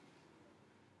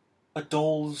A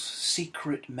doll's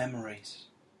secret memories.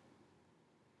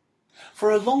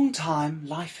 For a long time,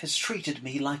 life has treated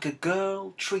me like a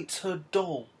girl treats her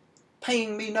doll,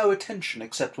 paying me no attention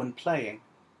except when playing.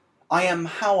 I am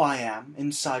how I am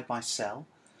inside my cell,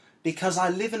 because I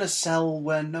live in a cell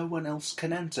where no one else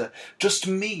can enter, just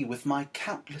me with my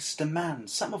countless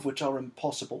demands, some of which are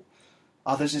impossible,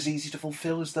 others as easy to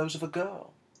fulfill as those of a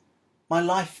girl. My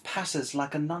life passes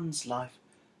like a nun's life,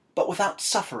 but without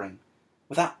suffering,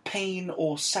 without pain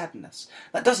or sadness.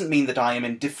 That doesn't mean that I am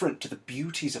indifferent to the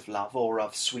beauties of love or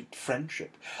of sweet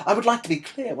friendship. I would like to be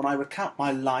clear when I recount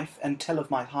my life and tell of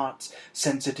my heart's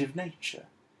sensitive nature.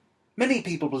 Many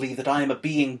people believe that I am a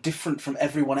being different from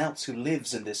everyone else who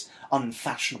lives in this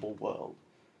unfashionable world.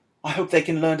 I hope they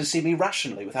can learn to see me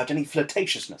rationally, without any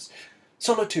flirtatiousness.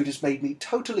 Solitude has made me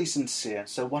totally sincere,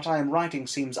 so what I am writing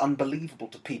seems unbelievable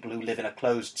to people who live in a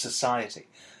closed society.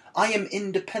 I am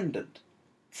independent,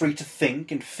 free to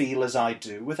think and feel as I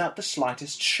do, without the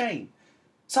slightest shame.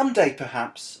 Some day,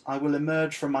 perhaps, I will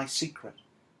emerge from my secret,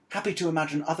 happy to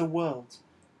imagine other worlds,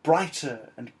 brighter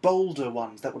and bolder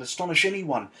ones that would astonish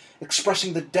anyone,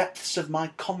 expressing the depths of my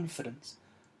confidence.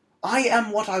 I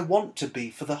am what I want to be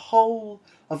for the whole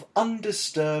of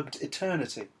undisturbed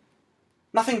eternity.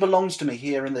 Nothing belongs to me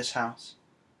here in this house.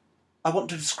 I want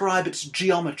to describe its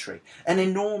geometry. An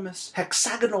enormous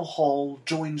hexagonal hall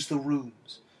joins the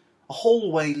rooms. A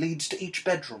hallway leads to each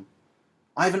bedroom.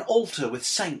 I have an altar with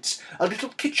saints, a little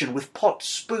kitchen with pots,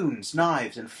 spoons,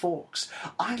 knives and forks.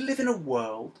 I live in a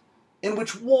world in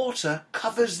which water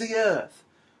covers the earth.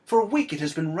 For a week it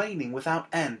has been raining without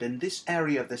end, and this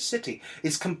area of the city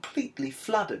is completely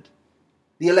flooded.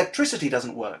 The electricity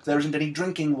doesn't work, there isn't any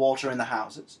drinking water in the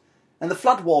houses, and the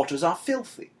flood waters are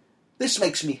filthy. This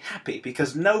makes me happy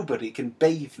because nobody can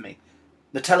bathe me.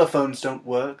 The telephones don't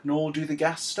work, nor do the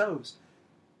gas stoves.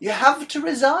 "You have to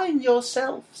resign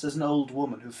yourself," says an old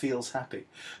woman who feels happy.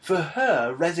 For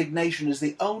her, resignation is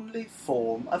the only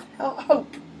form of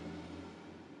hope.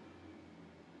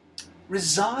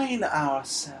 Resign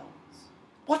ourselves.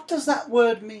 What does that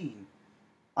word mean?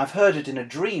 I've heard it in a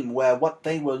dream where what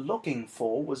they were looking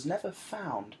for was never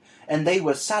found, and they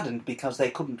were saddened because they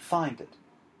couldn't find it.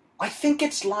 I think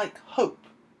it's like hope,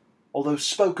 although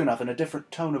spoken of in a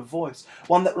different tone of voice,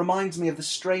 one that reminds me of the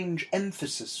strange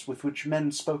emphasis with which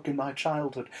men spoke in my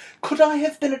childhood. Could I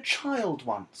have been a child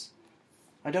once?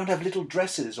 I don't have little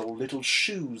dresses or little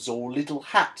shoes or little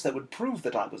hats that would prove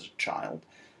that I was a child,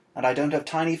 and I don't have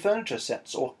tiny furniture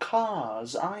sets or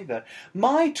cars either.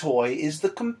 My toy is the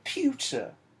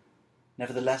computer.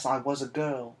 Nevertheless, I was a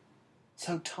girl,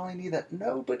 so tiny that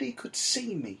nobody could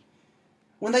see me.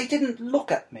 When they didn't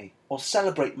look at me, or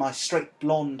celebrate my straight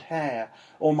blonde hair,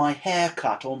 or my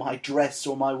haircut, or my dress,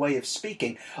 or my way of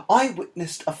speaking, I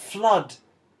witnessed a flood.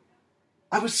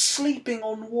 I was sleeping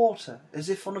on water, as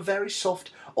if on a very soft,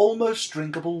 almost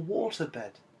drinkable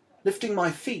waterbed. Lifting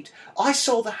my feet, I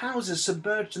saw the houses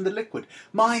submerged in the liquid,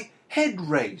 my head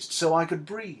raised so I could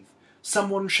breathe.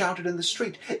 Someone shouted in the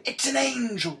street, "It's an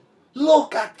angel!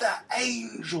 Look at the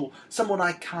angel!" Someone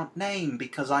I can't name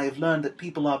because I have learned that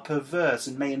people are perverse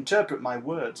and may interpret my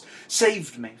words,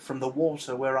 saved me from the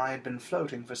water where I had been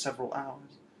floating for several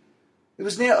hours. It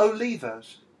was near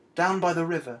Olivos, down by the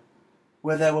river,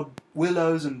 where there were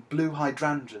willows and blue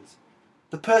hydrangeas.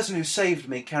 The person who saved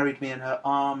me carried me in her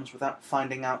arms without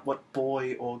finding out what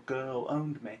boy or girl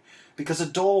owned me, because a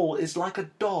doll is like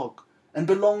a dog and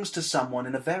belongs to someone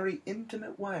in a very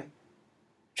intimate way.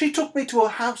 She took me to a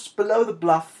house below the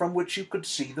bluff from which you could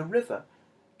see the river.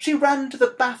 She ran to the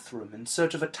bathroom in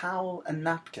search of a towel and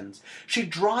napkins. She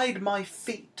dried my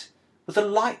feet with a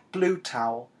light blue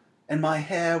towel and my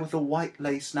hair with a white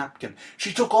lace napkin.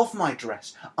 She took off my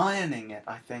dress, ironing it,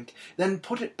 I think, then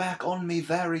put it back on me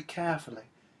very carefully.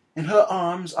 In her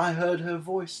arms I heard her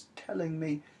voice telling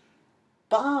me,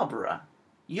 "Barbara,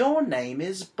 your name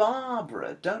is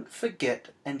Barbara. Don't forget,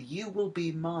 and you will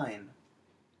be mine."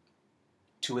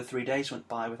 2 or 3 days went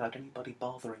by without anybody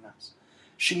bothering us.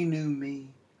 She knew me,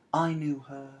 I knew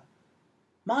her.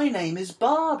 "My name is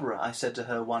Barbara," I said to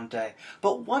her one day.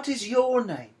 "But what is your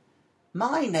name?"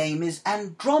 "My name is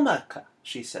Andromache,"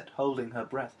 she said, holding her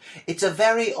breath. "It's a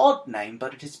very odd name,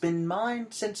 but it has been mine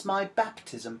since my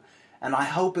baptism, and I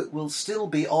hope it will still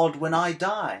be odd when I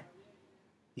die."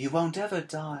 "You won't ever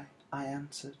die," I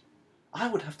answered. "I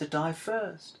would have to die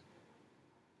first."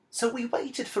 So we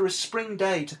waited for a spring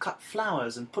day to cut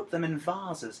flowers and put them in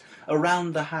vases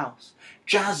around the house.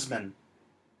 Jasmine,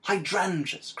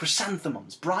 hydrangeas,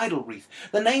 chrysanthemums, bridal wreath.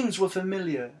 The names were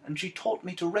familiar, and she taught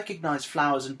me to recognize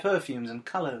flowers and perfumes and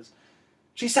colours.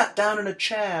 She sat down in a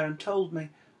chair and told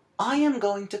me, I am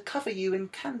going to cover you in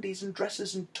candies and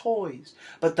dresses and toys,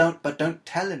 but don't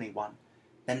tell anyone.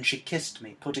 Then she kissed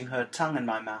me, putting her tongue in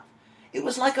my mouth. It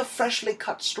was like a freshly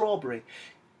cut strawberry.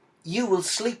 You will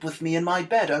sleep with me in my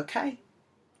bed, okay?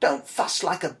 Don't fuss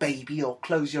like a baby or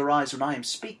close your eyes when I am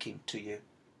speaking to you.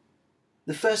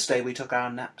 The first day we took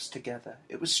our naps together.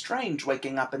 It was strange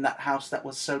waking up in that house that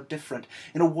was so different,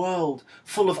 in a world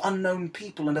full of unknown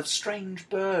people and of strange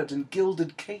birds and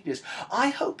gilded cages. I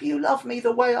hope you love me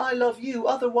the way I love you,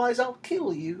 otherwise I'll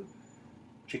kill you.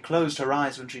 She closed her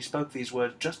eyes when she spoke these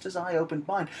words, just as I opened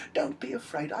mine. Don't be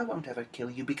afraid, I won't ever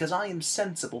kill you, because I am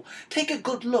sensible. Take a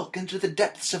good look into the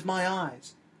depths of my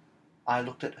eyes. I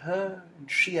looked at her,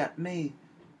 and she at me.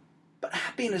 But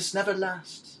happiness never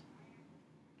lasts.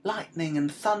 Lightning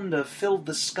and thunder filled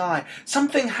the sky.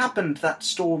 Something happened that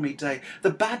stormy day.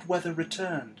 The bad weather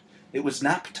returned. It was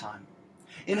nap time.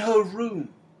 In her room,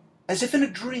 as if in a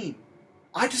dream,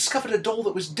 I discovered a doll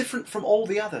that was different from all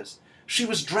the others. She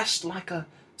was dressed like a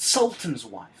sultan's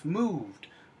wife, moved,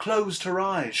 closed her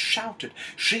eyes, shouted.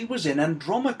 She was in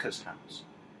Andromache's house.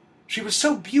 She was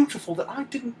so beautiful that I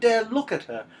didn't dare look at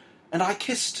her, and I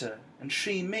kissed her, and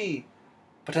she me.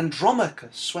 But Andromache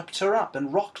swept her up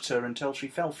and rocked her until she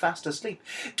fell fast asleep.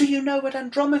 Do you know what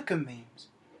Andromache means?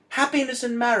 Happiness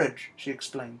in marriage, she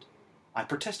explained. I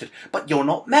protested. But you're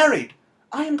not married.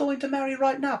 I am going to marry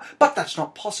right now. But that's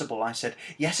not possible, I said.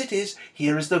 Yes, it is.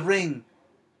 Here is the ring.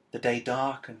 The day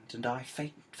darkened and I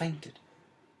fainted.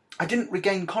 I didn't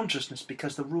regain consciousness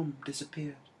because the room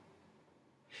disappeared.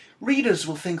 Readers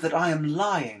will think that I am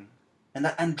lying and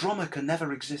that Andromache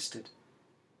never existed.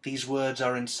 These words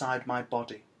are inside my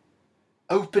body.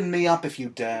 Open me up if you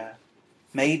dare.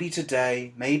 Maybe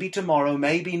today, maybe tomorrow,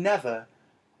 maybe never.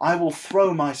 I will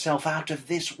throw myself out of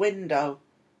this window.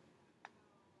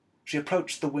 She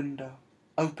approached the window,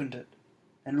 opened it,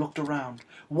 and looked around.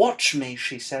 Watch me,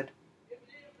 she said.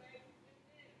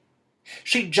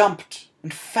 She jumped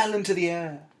and fell into the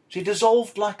air. She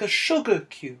dissolved like a sugar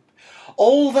cube.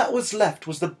 All that was left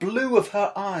was the blue of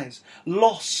her eyes,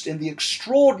 lost in the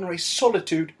extraordinary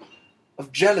solitude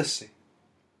of jealousy.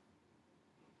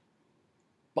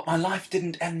 But my life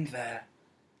didn't end there.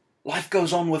 Life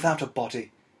goes on without a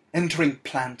body, entering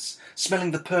plants,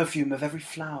 smelling the perfume of every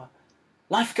flower.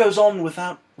 Life goes on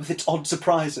with its odd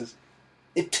surprises.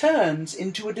 It turns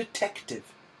into a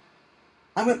detective.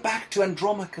 I went back to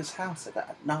Andromache's house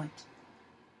at night.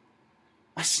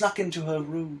 I snuck into her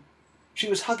room. She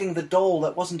was hugging the doll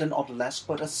that wasn't an odalisque,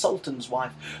 but a sultan's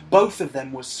wife. Both of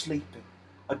them were sleeping.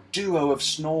 A duo of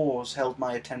snores held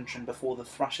my attention before the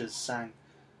thrushes sang.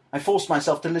 I forced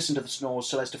myself to listen to the snores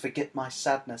so as to forget my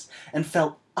sadness, and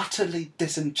felt utterly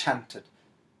disenchanted.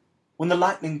 When the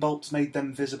lightning bolts made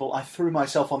them visible, I threw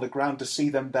myself on the ground to see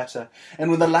them better, and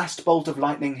when the last bolt of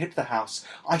lightning hit the house,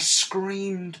 I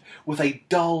screamed with a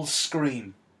dull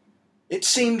scream. It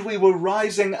seemed we were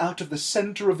rising out of the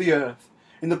centre of the earth,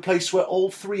 in the place where all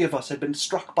three of us had been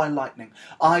struck by lightning,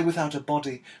 I without a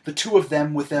body, the two of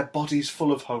them with their bodies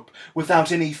full of hope,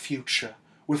 without any future,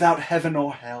 without heaven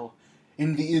or hell,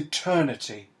 in the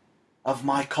eternity of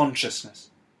my consciousness.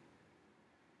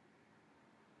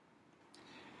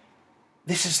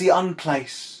 This is the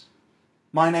Unplace.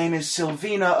 My name is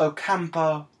Silvina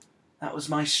Ocampo. That was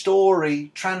my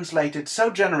story, translated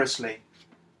so generously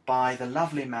by the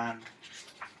lovely man,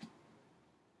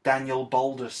 Daniel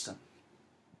Balderston.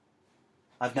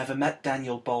 I've never met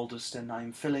Daniel Balderston.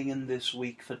 I'm filling in this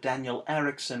week for Daniel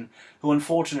Erickson, who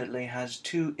unfortunately has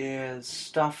 2 ears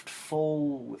stuffed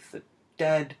full with the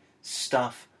dead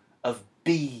stuff of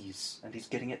bees, and he's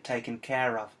getting it taken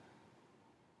care of.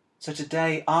 So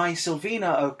today, I,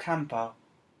 Silvina Ocampo,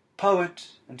 poet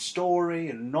and story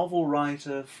and novel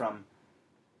writer from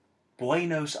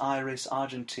Buenos Aires,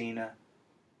 Argentina,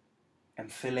 am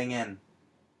filling in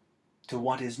to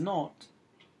what is not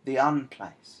the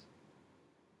Unplace.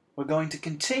 We're going to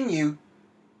continue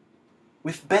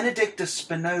with Benedictus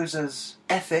Spinoza's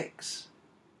Ethics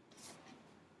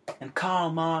and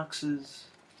Karl Marx's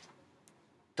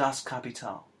Das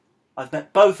Kapital. I've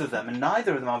met both of them, and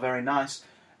neither of them are very nice,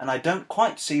 and I don't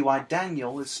quite see why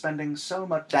Daniel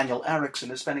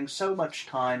Erickson is spending so much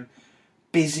time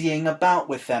busying about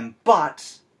with them,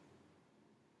 but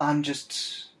I'm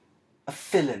just a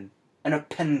fill-in, an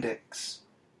appendix,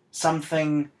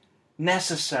 something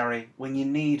necessary when you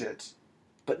need it,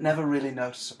 but never really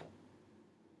noticeable.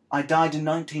 I died in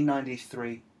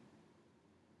 1993.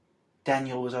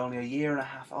 Daniel was only a year and a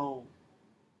half old,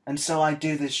 and so I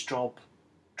do this job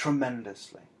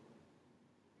tremendously.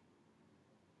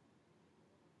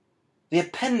 The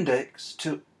appendix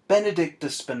to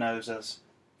Benedictus Spinoza's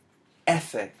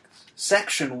Ethics,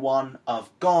 section 1 of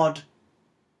God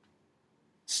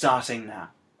starting now.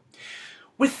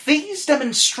 With these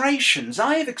demonstrations,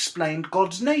 I have explained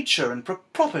God's nature and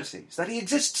properties, that he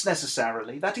exists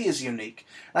necessarily, that he is unique,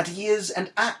 that he is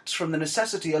and acts from the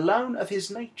necessity alone of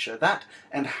his nature, that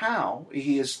and how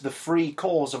he is the free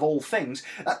cause of all things,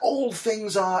 that all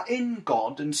things are in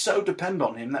God and so depend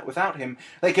on him that without him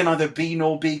they can neither be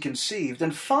nor be conceived,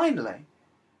 and finally,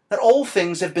 that all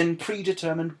things have been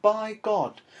predetermined by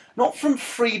God, not from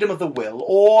freedom of the will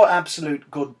or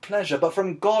absolute good pleasure, but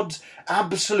from God's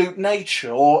absolute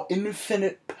nature or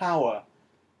infinite power.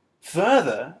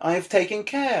 Further, I have taken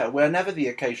care, whenever the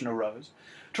occasion arose,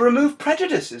 to remove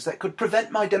prejudices that could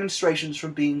prevent my demonstrations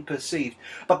from being perceived,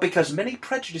 but because many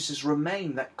prejudices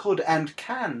remain that could and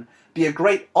can be a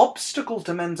great obstacle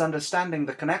to men's understanding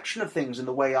the connection of things in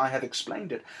the way I have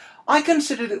explained it, I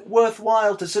considered it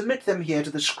worthwhile to submit them here to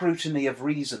the scrutiny of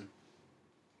reason.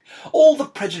 All the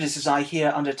prejudices I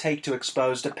here undertake to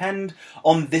expose depend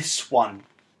on this one,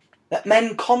 that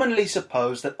men commonly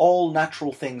suppose that all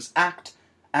natural things act,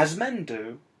 as men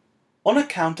do, on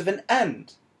account of an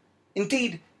end.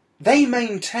 Indeed, they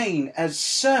maintain as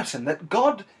certain that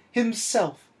God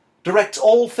himself directs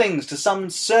all things to some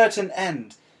certain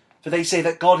end, for they say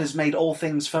that God has made all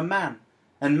things for man,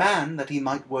 and man that he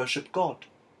might worship God.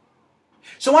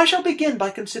 So I shall begin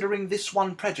by considering this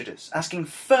one prejudice, asking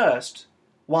first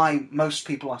why most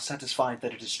people are satisfied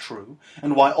that it is true,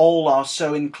 and why all are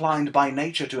so inclined by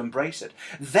nature to embrace it.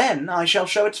 Then I shall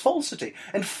show its falsity,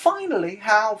 and finally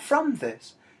how, from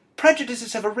this,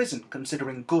 prejudices have arisen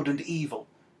considering good and evil,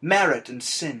 merit and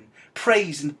sin,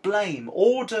 praise and blame,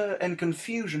 order and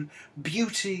confusion,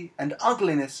 beauty and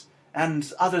ugliness,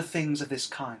 and other things of this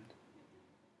kind.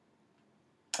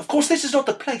 Of course, this is not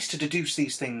the place to deduce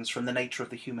these things from the nature of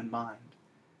the human mind.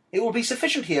 It will be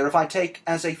sufficient here if I take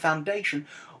as a foundation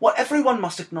what everyone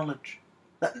must acknowledge,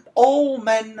 that all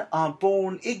men are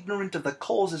born ignorant of the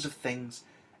causes of things,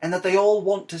 and that they all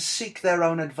want to seek their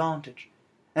own advantage,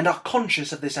 and are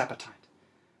conscious of this appetite.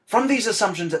 From these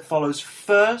assumptions it follows,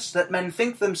 first, that men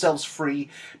think themselves free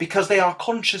because they are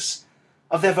conscious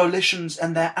of their volitions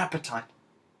and their appetite,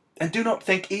 and do not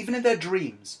think, even in their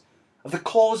dreams, of the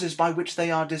causes by which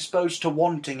they are disposed to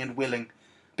wanting and willing,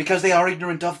 because they are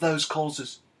ignorant of those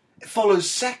causes. It follows,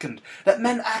 second, that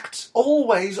men act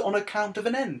always on account of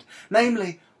an end,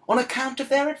 namely, on account of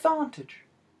their advantage,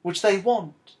 which they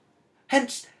want.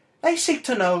 Hence, they seek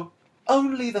to know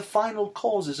only the final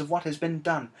causes of what has been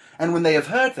done, and when they have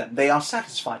heard them, they are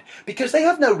satisfied, because they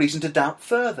have no reason to doubt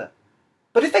further.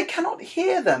 But if they cannot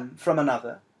hear them from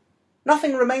another,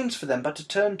 nothing remains for them but to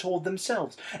turn toward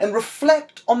themselves, and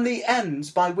reflect on the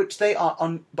ends by which they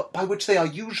are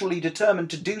usually determined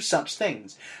to do such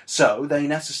things. So they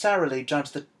necessarily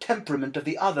judge the temperament of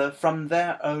the other from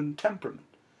their own temperament.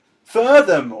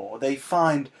 Furthermore, they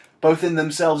find, both in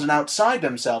themselves and outside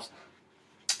themselves,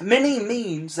 many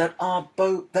means that are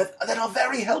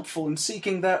very helpful in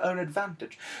seeking their own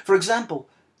advantage. For example,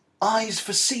 eyes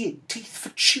for seeing, teeth for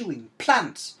chewing,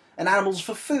 plants and animals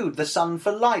for food, the sun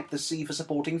for light, the sea for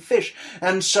supporting fish,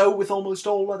 and so with almost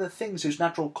all other things whose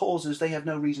natural causes they have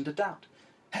no reason to doubt.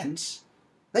 Hence,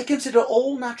 they consider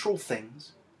all natural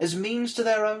things as means to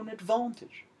their own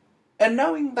advantage, and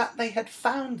knowing that they had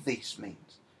found these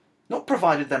means, not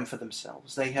provided them for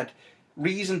themselves, they had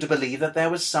reason to believe that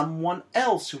there was someone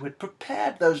else who had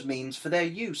prepared those means for their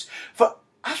use. For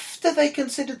after they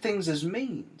considered things as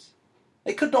means,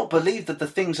 they could not believe that the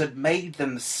things had made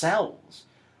themselves,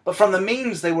 but from the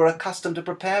means they were accustomed to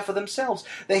prepare for themselves,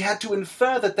 they had to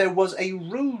infer that there was a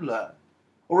ruler,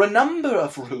 or a number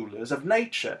of rulers of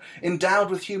nature,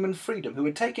 endowed with human freedom, who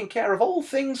had taken care of all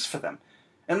things for them,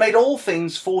 and made all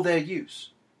things for their use.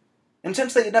 And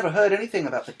since they had never heard anything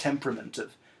about the temperament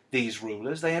of these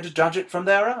rulers, they had to judge it from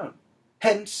their own.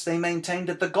 Hence they maintained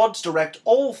that the gods direct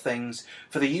all things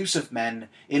for the use of men,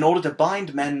 in order to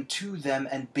bind men to them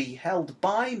and be held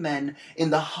by men in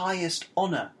the highest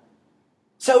honour.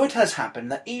 So it has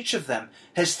happened that each of them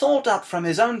has thought up from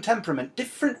his own temperament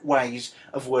different ways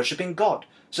of worshipping God,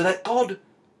 so that God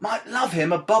might love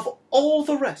him above all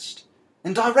the rest,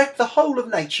 and direct the whole of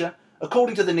nature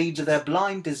according to the needs of their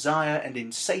blind desire and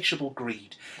insatiable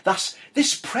greed. Thus,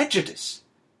 this prejudice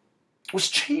was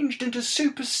changed into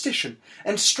superstition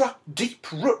and struck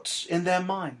deep roots in their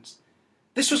minds.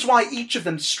 This was why each of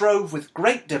them strove with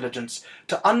great diligence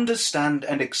to understand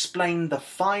and explain the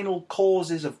final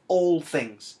causes of all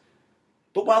things.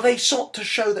 But while they sought to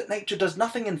show that nature does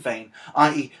nothing in vain,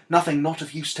 i.e., nothing not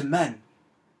of use to men,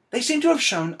 they seem to have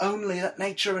shown only that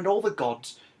nature and all the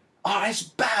gods are as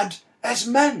bad as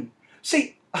men.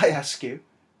 See, I ask you,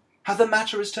 how the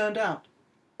matter has turned out.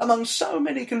 Among so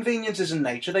many conveniences in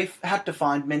nature, they had to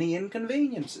find many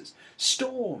inconveniences.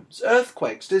 Storms,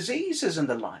 earthquakes, diseases, and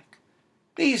the like.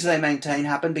 These, they maintain,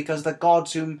 happen because the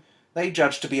gods whom they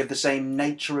judge to be of the same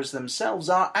nature as themselves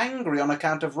are angry on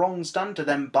account of wrongs done to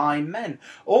them by men,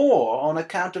 or on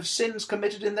account of sins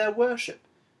committed in their worship.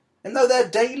 And though their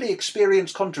daily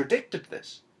experience contradicted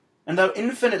this, and though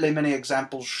infinitely many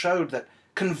examples showed that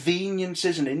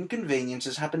conveniences and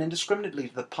inconveniences happen indiscriminately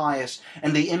to the pious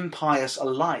and the impious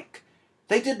alike,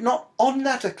 they did not, on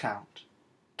that account,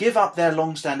 give up their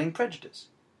long-standing prejudice.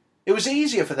 It was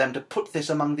easier for them to put this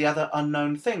among the other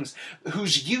unknown things,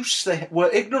 whose use they were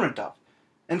ignorant of,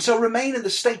 and so remain in the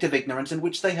state of ignorance in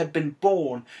which they had been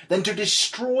born, than to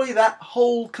destroy that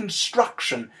whole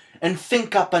construction and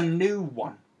think up a new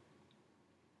one.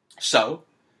 So,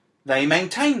 they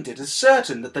maintained it as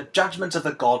certain that the judgments of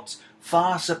the gods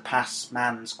far surpass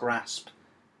man's grasp.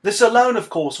 This alone, of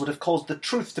course, would have caused the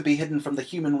truth to be hidden from the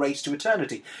human race to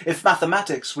eternity, if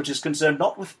mathematics, which is concerned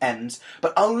not with ends,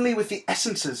 but only with the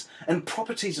essences and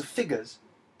properties of figures,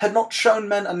 had not shown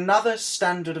men another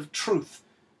standard of truth.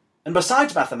 And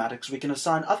besides mathematics, we can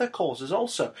assign other causes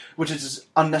also, which it is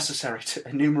unnecessary to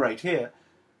enumerate here,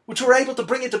 which were able to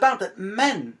bring it about that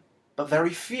men, but very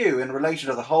few in relation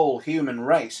to the whole human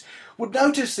race, would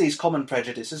notice these common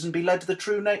prejudices and be led to the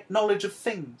true knowledge of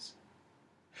things.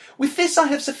 With this I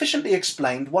have sufficiently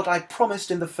explained what I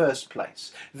promised in the first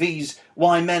place, viz.,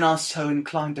 why men are so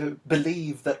inclined to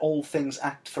believe that all things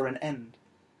act for an end.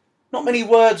 Not many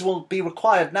words will be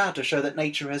required now to show that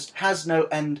nature has no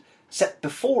end set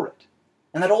before it,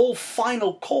 and that all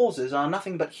final causes are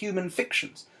nothing but human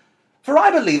fictions. For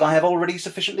I believe I have already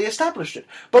sufficiently established it,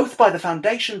 both by the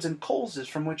foundations and causes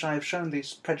from which I have shown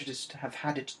these prejudices to have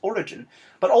had its origin,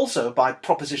 but also by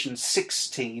Proposition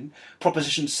 16,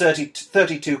 Proposition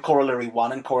 32, Corollary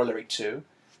 1 and Corollary 2,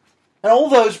 and all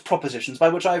those propositions by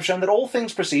which I have shown that all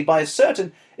things proceed by a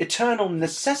certain eternal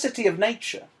necessity of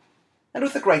nature, and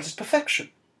with the greatest perfection.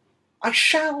 I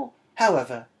shall,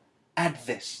 however, add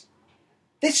this.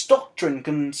 This doctrine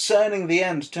concerning the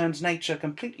end turns nature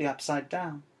completely upside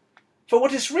down. For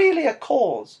what is really a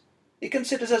cause, it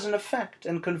considers as an effect,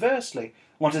 and conversely,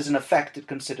 what is an effect it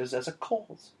considers as a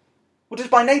cause. What is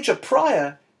by nature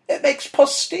prior, it makes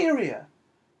posterior.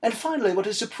 And finally, what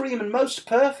is supreme and most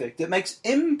perfect, it makes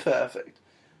imperfect.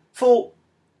 For,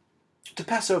 to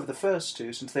pass over the first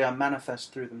two, since they are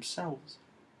manifest through themselves,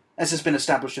 as has been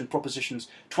established in Propositions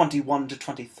 21 to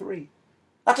 23,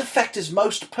 that effect is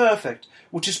most perfect,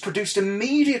 which is produced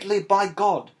immediately by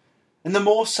God. And the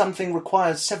more something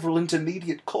requires several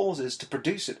intermediate causes to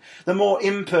produce it, the more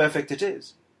imperfect it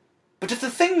is. But if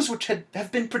the things which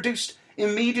have been produced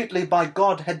immediately by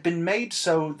God had been made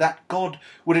so that God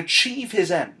would achieve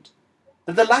his end,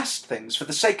 then the last things, for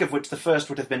the sake of which the first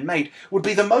would have been made, would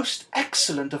be the most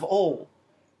excellent of all.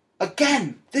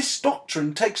 Again, this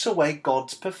doctrine takes away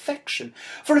God's perfection.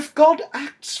 For if God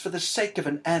acts for the sake of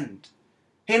an end,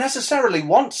 he necessarily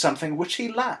wants something which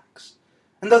he lacks.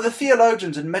 And though the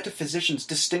theologians and metaphysicians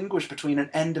distinguish between an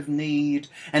end of need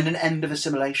and an end of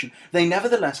assimilation, they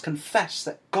nevertheless confess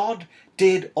that God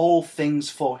did all things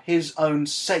for his own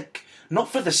sake, not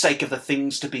for the sake of the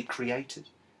things to be created.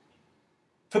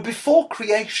 For before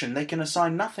creation they can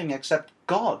assign nothing except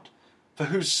God, for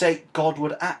whose sake God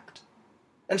would act.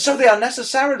 And so they are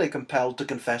necessarily compelled to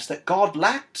confess that God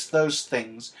lacked those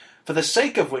things for the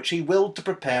sake of which he willed to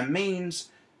prepare means,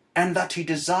 and that he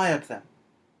desired them.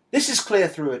 This is clear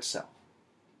through itself.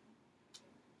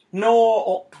 Nor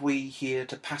ought we here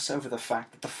to pass over the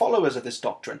fact that the followers of this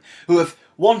doctrine, who have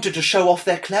wanted to show off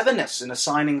their cleverness in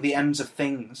assigning the ends of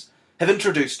things, have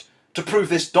introduced, to prove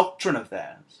this doctrine of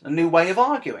theirs, a new way of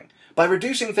arguing, by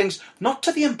reducing things not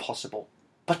to the impossible,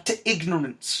 but to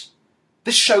ignorance.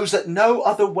 This shows that no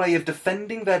other way of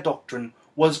defending their doctrine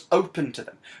was open to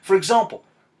them. For example,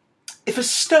 if a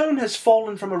stone has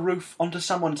fallen from a roof onto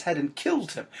someone's head and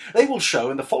killed him, they will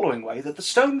show in the following way that the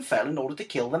stone fell in order to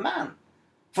kill the man.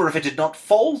 For if it did not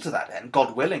fall to that end,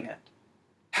 God willing it,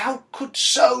 how could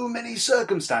so many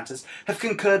circumstances have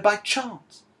concurred by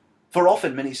chance? For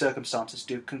often many circumstances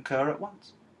do concur at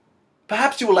once.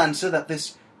 Perhaps you will answer that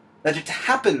it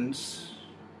happened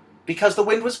because the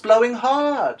wind was blowing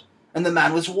hard, and the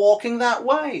man was walking that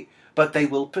way. But they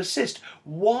will persist.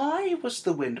 Why was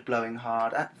the wind blowing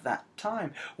hard at that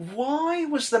time? Why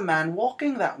was the man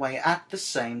walking that way at the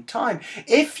same time?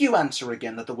 If you answer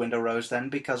again that the wind arose then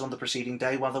because on the preceding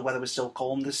day, while the weather was still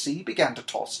calm, the sea began to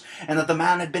toss, and that the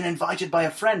man had been invited by a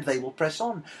friend, they will press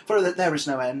on, for that there is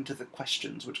no end to the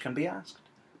questions which can be asked.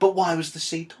 But why was the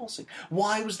sea tossing?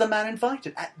 Why was the man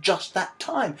invited at just that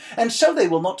time? And so they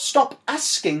will not stop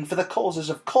asking for the causes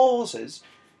of causes,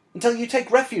 until you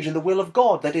take refuge in the will of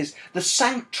God, that is, the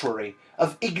sanctuary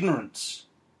of ignorance.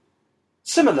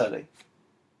 Similarly,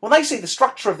 when they see the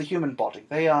structure of the human body,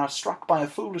 they are struck by a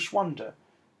foolish wonder,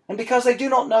 and because they do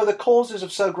not know the causes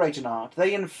of so great an art,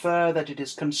 they infer that it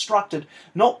is constructed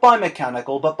not by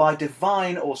mechanical, but by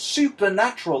divine or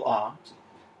supernatural art,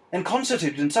 and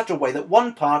constituted in such a way that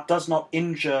one part does not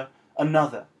injure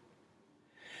another.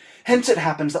 Hence it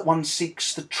happens that one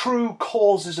seeks the true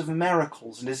causes of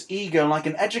miracles and is eager, like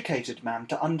an educated man,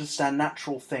 to understand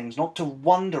natural things, not to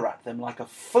wonder at them like a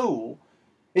fool,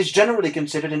 is generally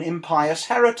considered an impious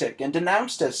heretic and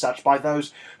denounced as such by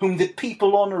those whom the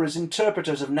people honour as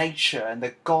interpreters of nature and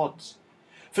the gods.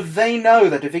 For they know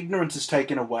that if ignorance is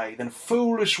taken away, then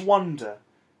foolish wonder,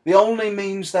 the only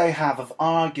means they have of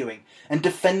arguing and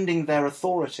defending their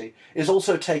authority, is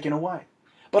also taken away.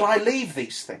 But I leave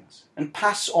these things and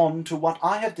pass on to what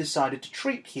I have decided to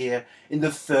treat here in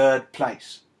the third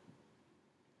place.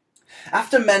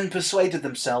 After men persuaded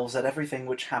themselves that everything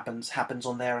which happens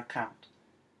on their account,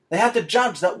 they had to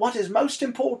judge that what is most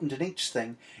important in each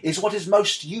thing is what is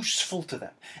most useful to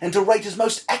them, and to rate as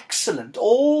most excellent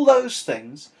all those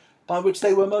things by which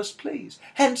they were most pleased.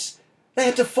 Hence, they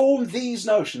had to form these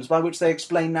notions by which they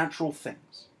explain natural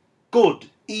things: good,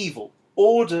 evil,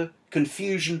 order,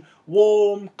 confusion,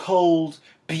 warm, cold,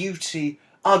 beauty,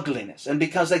 ugliness. And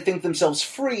because they think themselves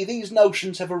free, these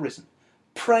notions have arisen: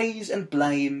 praise and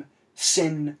blame,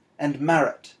 sin and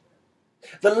merit.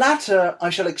 The latter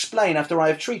I shall explain after I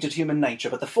have treated human nature,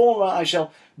 but the former I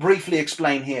shall briefly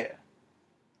explain here.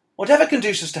 Whatever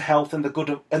conduces to health and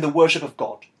the worship of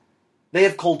God, they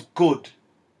have called good,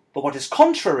 but what is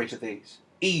contrary to these,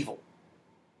 evil.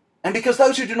 And because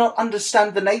those who do not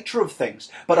understand the nature of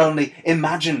things, but only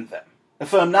imagine them,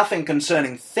 affirm nothing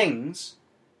concerning things,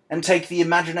 and take the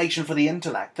imagination for the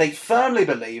intellect, they firmly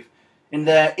believe, in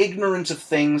their ignorance of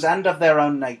things and of their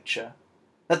own nature,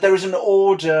 that there is an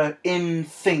order in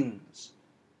things.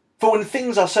 For when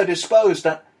things are so disposed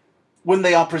that when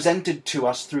they are presented to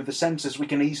us through the senses, we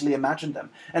can easily imagine them,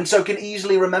 and so can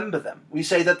easily remember them, we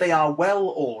say that they are well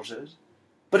ordered.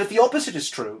 But if the opposite is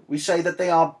true, we say that they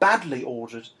are badly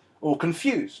ordered or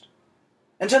confused.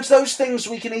 And since those things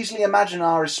we can easily imagine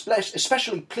are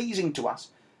especially pleasing to us,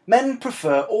 men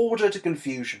prefer order to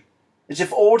confusion, as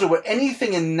if order were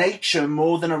anything in nature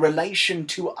more than a relation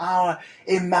to our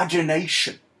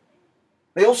imagination.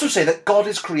 They also say that God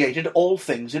has created all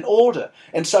things in order,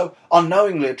 and so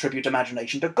unknowingly attribute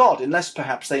imagination to God, unless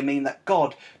perhaps they mean that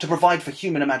God, to provide for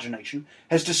human imagination,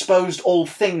 has disposed all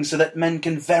things so that men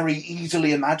can very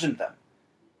easily imagine them.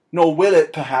 Nor will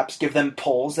it perhaps give them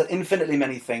pause that infinitely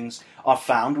many things are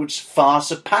found which far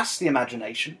surpass the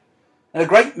imagination, and a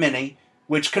great many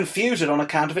which confuse it on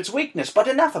account of its weakness. But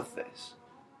enough of this.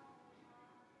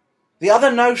 The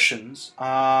other notions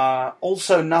are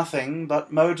also nothing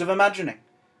but modes of imagining,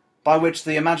 by which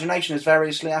the imagination is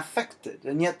variously affected,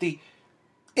 and yet the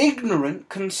ignorant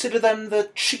consider them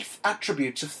the chief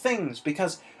attributes of things,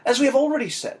 because, as we have already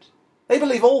said, they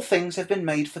believe all things have been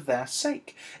made for their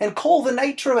sake, and call the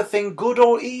nature of a thing good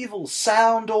or evil,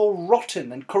 sound or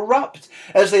rotten, and corrupt,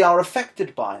 as they are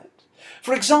affected by it.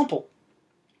 For example,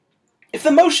 if the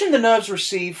motion the nerves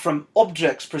receive from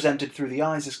objects presented through the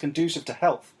eyes is conducive to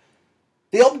health,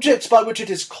 the objects by which it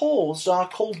is caused are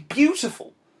called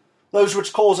beautiful. Those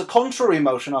which cause a contrary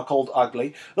motion are called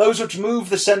ugly. Those which move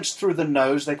the sense through the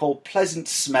nose they call pleasant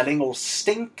smelling or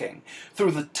stinking.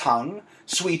 Through the tongue,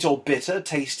 sweet or bitter,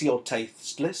 tasty or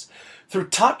tasteless. Through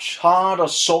touch, hard or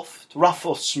soft, rough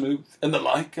or smooth, and the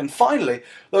like. And finally,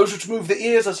 those which move the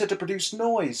ears are said to produce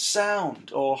noise,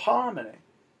 sound, or harmony.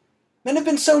 Men have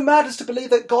been so mad as to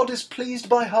believe that God is pleased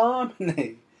by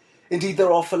harmony. Indeed,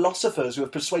 there are philosophers who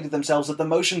have persuaded themselves that the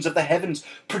motions of the heavens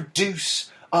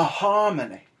produce a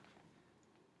harmony.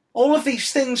 All of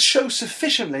these things show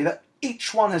sufficiently that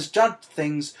each one has judged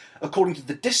things according to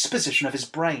the disposition of his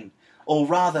brain, or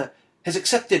rather has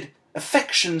accepted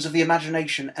affections of the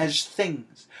imagination as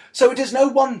things. So it is no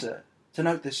wonder, to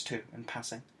note this too in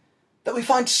passing, that we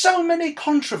find so many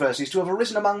controversies to have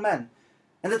arisen among men,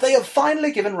 and that they have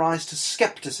finally given rise to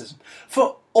scepticism.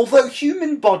 For although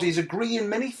human bodies agree in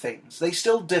many things, they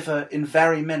still differ in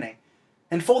very many.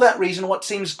 And for that reason, what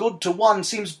seems good to one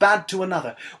seems bad to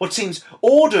another. What seems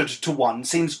ordered to one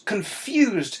seems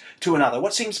confused to another.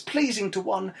 What seems pleasing to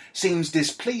one seems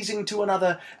displeasing to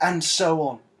another, and so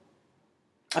on.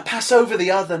 I pass over the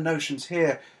other notions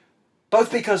here,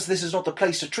 both because this is not the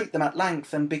place to treat them at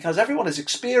length, and because everyone has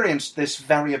experienced this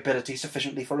variability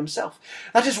sufficiently for himself.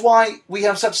 That is why we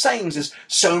have such sayings as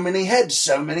so many heads,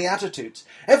 so many attitudes.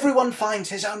 Everyone finds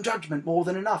his own judgment more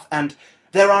than enough, and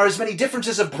there are as many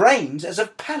differences of brains as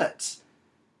of palates.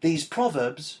 These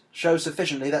proverbs show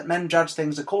sufficiently that men judge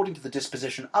things according to the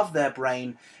disposition of their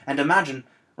brain and imagine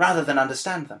rather than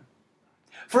understand them.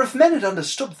 For if men had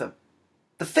understood them,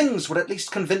 the things would at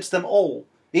least convince them all,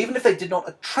 even if they did not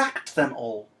attract them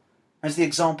all, as the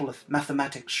example of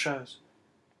mathematics shows.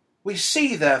 We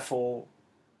see, therefore,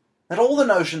 that all the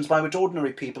notions by which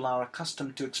ordinary people are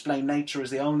accustomed to explain nature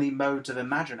as the only modes of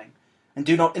imagining, and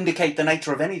do not indicate the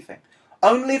nature of anything,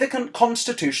 only the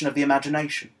constitution of the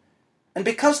imagination. And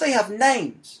because they have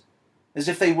names, as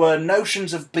if they were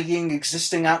notions of being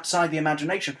existing outside the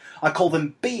imagination, I call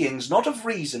them beings not of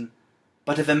reason,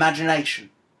 but of imagination.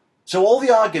 So all the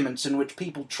arguments in which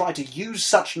people try to use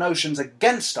such notions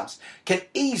against us can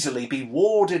easily be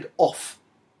warded off.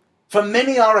 For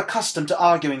many are accustomed to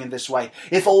arguing in this way.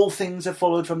 If all things have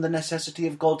followed from the necessity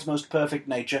of God's most perfect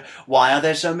nature, why are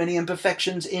there so many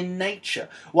imperfections in nature?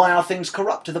 Why are things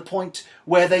corrupt to the point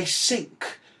where they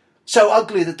sink? So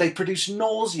ugly that they produce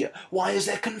nausea? Why is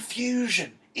there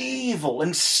confusion, evil,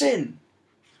 and sin?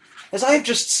 As I have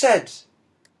just said,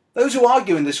 those who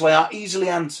argue in this way are easily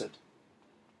answered.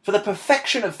 For the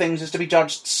perfection of things is to be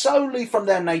judged solely from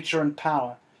their nature and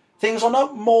power. Things are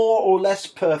not more or less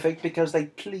perfect because they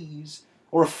please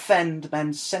or offend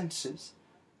men's senses,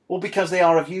 or because they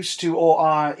are of use to or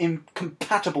are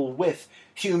incompatible with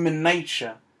human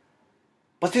nature.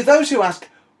 But to those who ask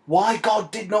why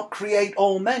God did not create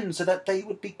all men so that they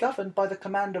would be governed by the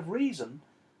command of reason,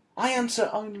 I answer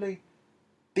only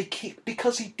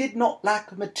because he did not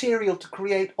lack material to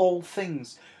create all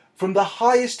things, from the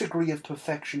highest degree of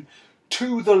perfection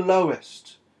to the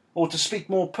lowest, or to speak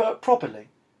more properly,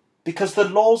 because the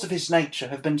laws of his nature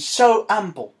have been so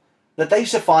ample that they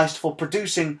sufficed for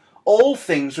producing all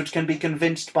things which can be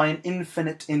convinced by an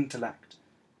infinite intellect,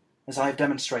 as I have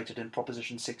demonstrated in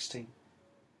Proposition 16.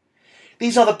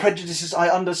 These are the prejudices I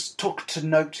undertook to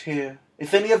note here.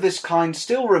 If any of this kind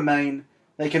still remain,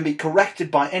 they can be corrected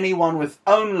by anyone with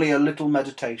only a little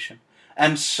meditation.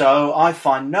 And so I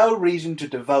find no reason to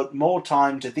devote more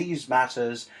time to these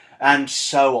matters, and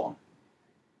so on.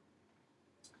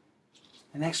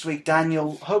 And next week,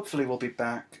 Daniel hopefully will be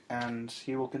back, and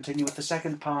he will continue with the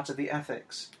second part of the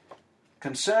Ethics,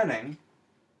 concerning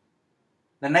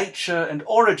the nature and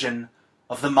origin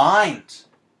of the mind.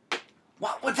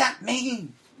 What would that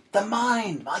mean? The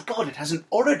mind. My God, it has an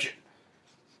origin.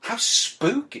 How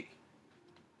spooky.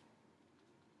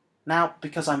 Now,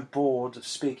 because I'm bored of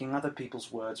speaking other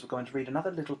people's words, we're going to read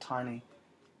another little tiny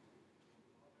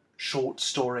short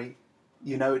story.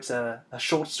 You know it's a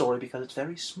short story because it's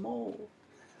very small.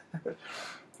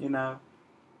 You know.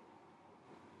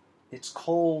 It's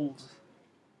called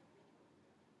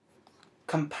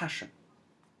Compassion.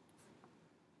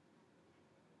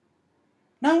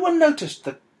 No one noticed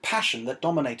the passion that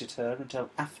dominated her until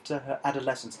after her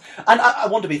adolescence. And I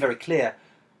want to be very clear.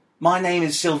 My name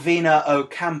is Silvina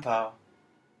Ocampo.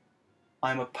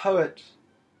 I'm a poet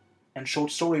and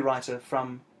short story writer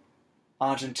from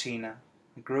Argentina.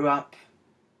 I grew up,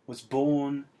 was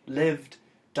born, lived,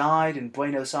 died in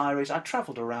Buenos Aires. I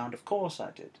travelled around, of course I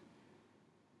did.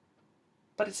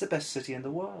 But it's the best city in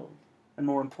the world. And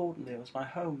more importantly, it was my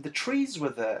home. The trees were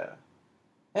there.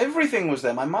 Everything was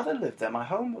there. My mother lived there. My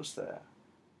home was there.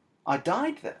 I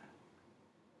died there.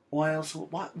 Why else?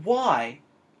 Why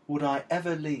would I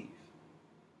ever leave?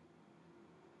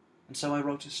 And so I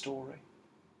wrote a story.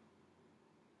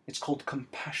 It's called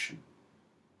Compassion.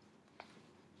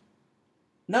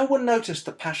 No one noticed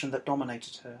the passion that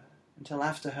dominated her until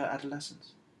after her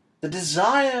adolescence. The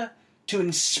desire to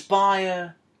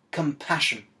inspire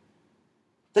compassion.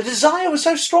 The desire was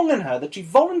so strong in her that she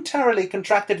voluntarily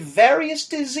contracted various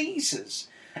diseases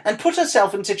and put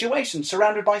herself in situations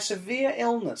surrounded by severe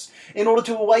illness in order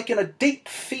to awaken a deep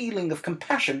feeling of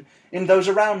compassion in those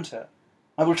around her.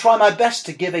 I will try my best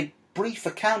to give a brief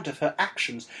account of her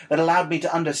actions that allowed me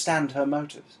to understand her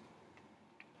motives.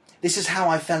 This is how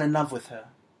I fell in love with her.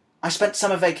 I spent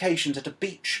summer vacations at a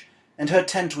beach, and her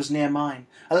tent was near mine,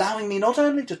 allowing me not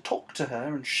only to talk to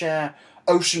her and share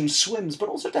ocean swims, but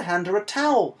also to hand her a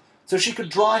towel so she could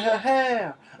dry her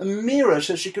hair, a mirror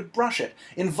so she could brush it,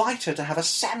 invite her to have a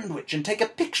sandwich and take a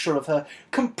picture of her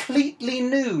completely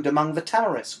nude among the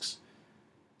tamarisks.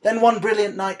 Then one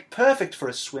brilliant night, perfect for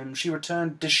a swim, she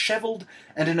returned dishevelled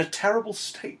and in a terrible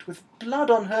state, with blood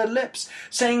on her lips,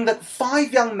 saying that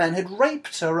 5 young men had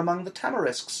raped her among the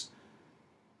tamarisks.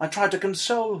 I tried to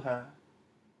console her.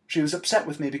 She was upset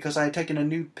with me because I had taken a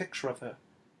nude picture of her.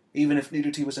 Even if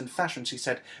nudity was in fashion, she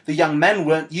said, the young men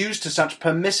weren't used to such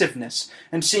permissiveness,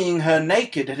 and seeing her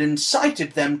naked had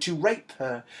incited them to rape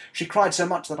her. She cried so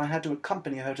much that I had to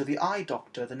accompany her to the eye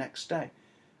doctor the next day.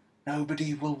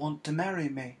 Nobody will want to marry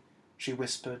me, she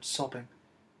whispered, sobbing.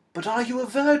 "But are you a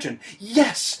virgin?"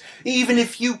 "Yes, even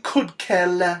if you could care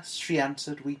less," she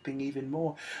answered, weeping even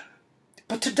more.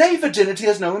 "But today virginity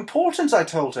has no importance," I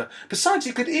told her. "Besides,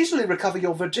 you could easily recover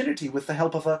your virginity with the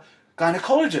help of a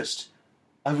gynecologist."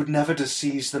 "I would never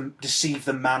deceive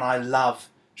the man I love,"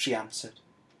 she answered.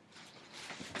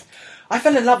 I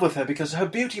fell in love with her because her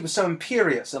beauty was so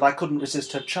imperious and I couldn't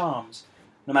resist her charms.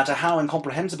 No matter how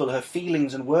incomprehensible her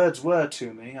feelings and words were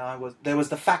to me, there was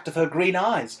the fact of her green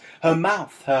eyes, her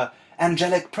mouth, her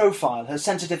angelic profile, her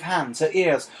sensitive hands, her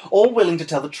ears, all willing to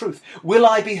tell the truth. Will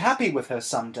I be happy with her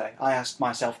some day? I asked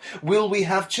myself. Will we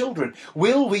have children?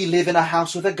 Will we live in a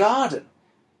house with a garden?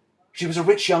 She was a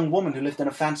rich young woman who lived in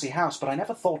a fancy house, but I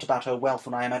never thought about her wealth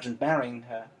when I imagined marrying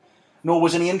her. Nor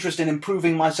was any interest in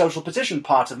improving my social position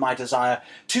part of my desire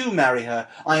to marry her.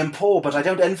 I am poor, but I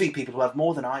don't envy people who have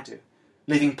more than I do.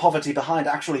 Leaving poverty behind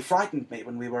actually frightened me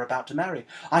when we were about to marry.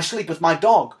 I sleep with my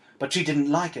dog, but she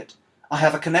didn't like it. I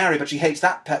have a canary, but she hates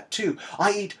that pet too.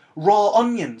 I eat raw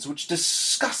onions, which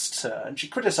disgusts her, and she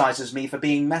criticises me for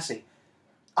being messy.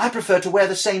 I prefer to wear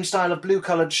the same style of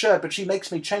blue-coloured shirt, but she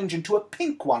makes me change into a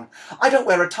pink one. I don't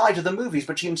wear a tie to the movies,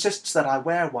 but she insists that I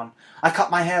wear one. I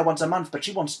cut my hair once a month, but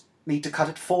she wants me to cut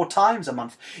it 4 times a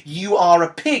month. "You are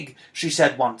a pig," she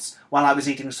said once, while I was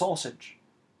eating sausage.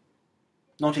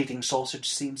 Not eating sausage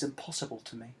seems impossible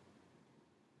to me.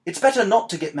 It's better not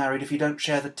to get married if you don't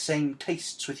share the same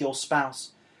tastes with your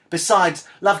spouse. Besides,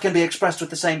 love can be expressed with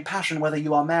the same passion whether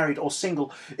you are married or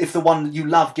single, if the one you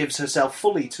love gives herself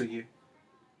fully to you.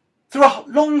 Through a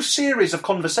long series of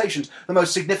conversations, the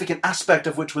most significant aspect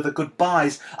of which were the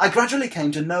goodbyes, I gradually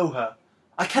came to know her.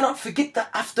 I cannot forget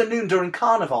that afternoon during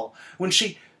Carnival, when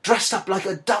she dressed up like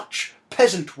a Dutch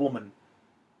peasant woman.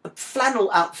 The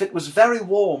flannel outfit was very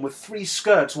warm, with 3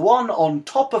 skirts, one on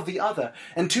top of the other,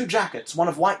 and 2 jackets, one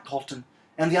of white cotton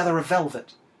and the other of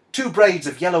velvet. 2 braids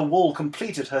of yellow wool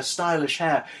completed her stylish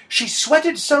hair. She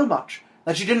sweated so much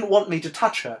that she didn't want me to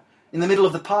touch her. In the middle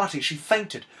of the party she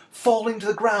fainted, falling to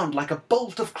the ground like a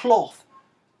bolt of cloth.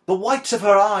 The whites of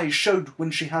her eyes showed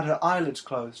when she had her eyelids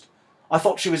closed. I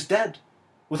thought she was dead.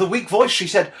 With a weak voice she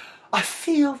said, "I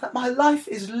feel that my life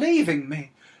is leaving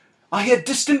me. I hear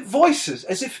distant voices,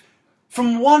 as if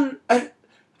from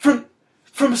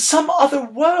some other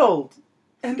world,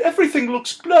 and everything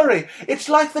looks blurry. It's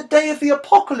like the day of the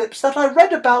apocalypse that I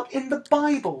read about in the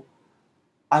Bible."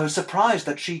 I was surprised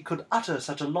that she could utter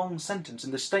such a long sentence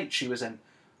in the state she was in.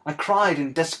 I cried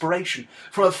in desperation,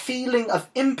 from a feeling of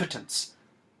impotence.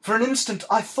 For an instant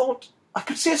I thought I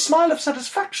could see a smile of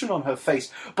satisfaction on her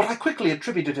face, but I quickly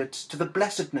attributed it to the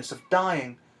blessedness of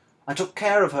dying. I took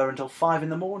care of her until 5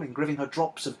 a.m, giving her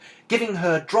drops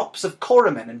of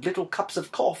coramin and little cups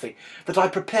of coffee that I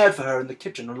prepared for her in the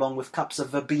kitchen, along with cups of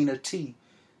verbena tea.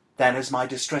 Then, as my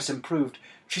distress improved,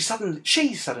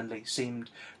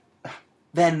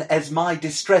 as my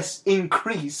distress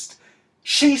increased,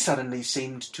 she suddenly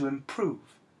seemed to improve.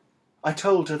 I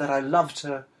told her that I loved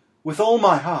her with all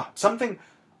my heart, something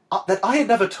that I had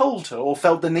never told her or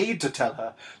felt the need to tell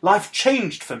her. Life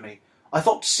changed for me. I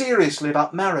thought seriously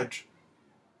about marriage.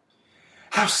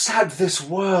 "How sad this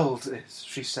world is,"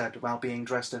 she said, while being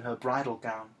dressed in her bridal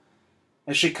gown.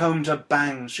 As she combed her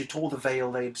bangs, she tore the veil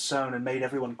they had sewn and made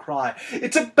everyone cry.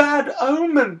 "It's a bad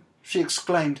omen," she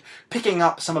exclaimed, picking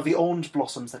up some of the orange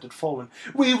blossoms that had fallen.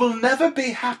 "We will never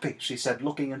be happy," she said,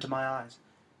 looking into my eyes.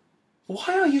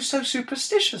 "Why are you so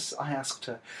superstitious?" I asked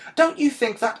her. "Don't you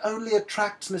think that only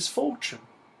attracts misfortune?"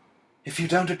 "If you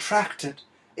don't attract it,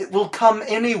 it will come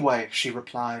anyway," she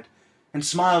replied, and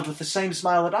smiled with the same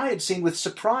smile that I had seen with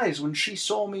surprise when she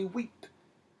saw me weep.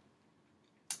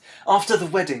 After the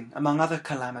wedding, among other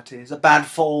calamities, a bad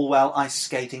fall while ice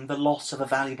skating, the loss of a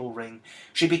valuable ring,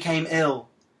 she became ill.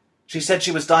 She said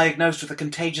she was diagnosed with a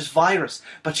contagious virus,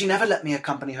 but she never let me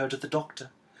accompany her to the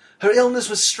doctor. Her illness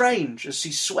was strange, as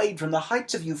she swayed from the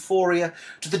heights of euphoria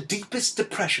to the deepest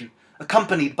depression,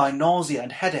 accompanied by nausea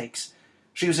and headaches.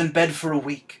 She was in bed for a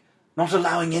week, not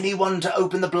allowing anyone to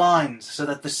open the blinds so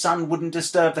that the sun wouldn't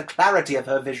disturb the clarity of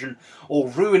her vision or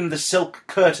ruin the silk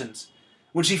curtains.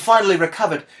 When she finally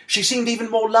recovered, she seemed even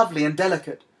more lovely and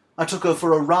delicate. I took her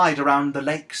for a ride around the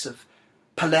lakes of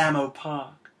Palermo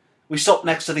Park. We stopped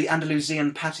next to the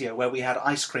Andalusian patio where we had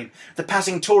ice cream. The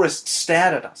passing tourists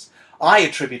stared at us. I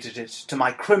attributed it to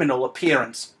my criminal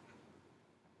appearance.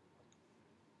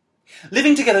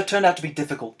 Living together turned out to be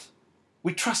difficult.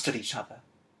 We trusted each other.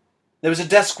 There was a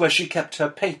desk where she kept her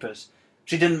papers.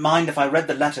 She didn't mind if I read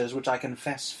the letters, which I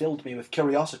confess filled me with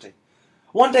curiosity.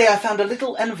 One day I found a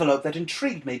little envelope that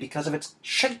intrigued me because of its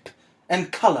shape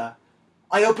and colour.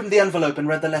 I opened the envelope and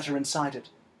read the letter inside it.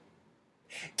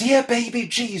 "Dear baby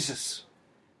Jesus,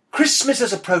 Christmas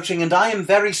is approaching and I am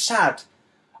very sad.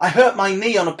 I hurt my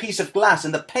knee on a piece of glass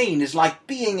and the pain is like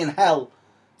being in hell.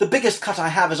 The biggest cut I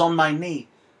have is on my knee.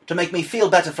 To make me feel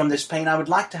better from this pain, I would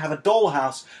like to have a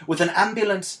dollhouse with an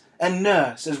ambulance and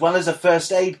nurse, as well as a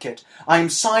first aid kit. I am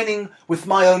signing with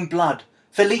my own blood.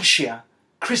 Felicia,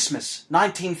 Christmas,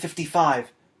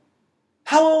 1955.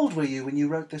 How old were you when you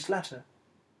wrote this letter?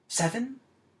 7?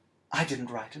 I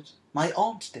didn't write it. My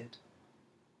aunt did.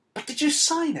 But did you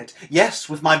sign it? Yes,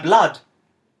 with my blood.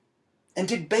 And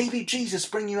did baby Jesus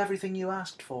bring you everything you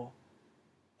asked for?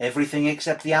 Everything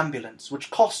except the ambulance, which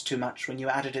cost too much when you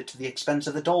added it to the expense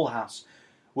of the dollhouse,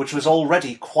 which was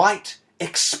already quite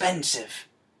expensive.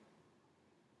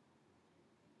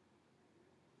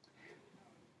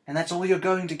 And that's all you're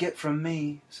going to get from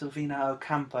me, Silvina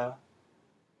Ocampo.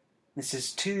 This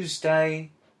is Tuesday,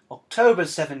 October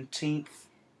 17th,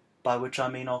 by which I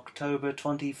mean October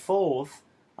 24th.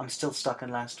 I'm still stuck in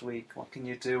last week. What can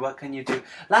you do? What can you do?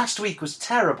 Last week was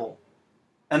terrible,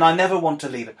 and I never want to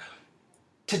leave it.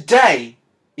 Today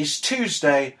is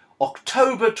Tuesday,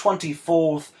 October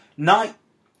 24th,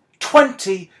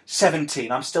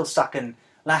 2017. I'm still stuck in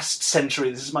last century.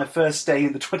 This is my first day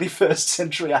in the 21st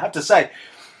century, I have to say.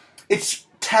 It's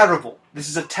terrible. This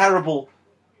is a terrible,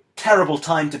 terrible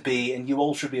time to be, and you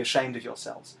all should be ashamed of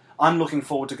yourselves. I'm looking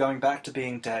forward to going back to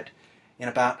being dead in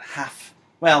about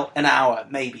an hour,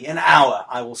 maybe. An hour,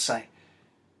 I will say.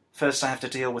 First I have to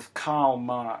deal with Karl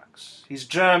Marx. He's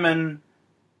German.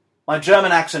 My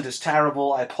German accent is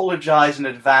terrible. I apologise in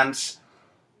advance.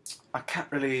 I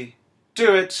can't really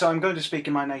do it, so I'm going to speak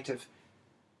in my native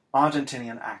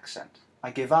Argentinian accent.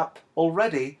 I give up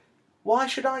already. Why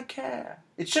should I care?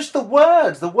 It's just the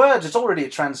words. The words, it's already a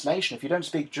translation. If you don't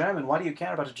speak German, why do you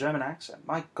care about a German accent?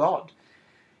 My God.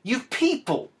 You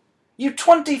people, you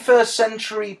 21st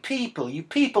century people, you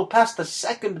people past the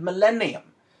second millennium,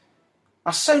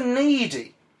 are so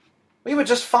needy. We were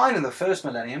just fine in the first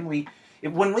millennium.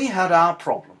 When we had our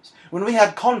problems, when we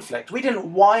had conflict, we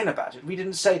didn't whine about it. We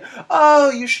didn't say,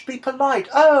 oh, you should be polite.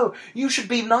 Oh, you should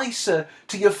be nicer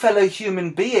to your fellow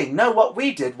human being. No, what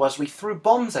we did was we threw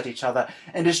bombs at each other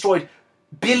and destroyed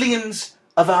billions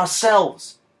of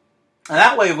ourselves. And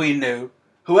that way we knew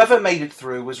whoever made it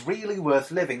through was really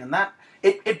worth living. And that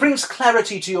it brings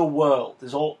clarity to your world.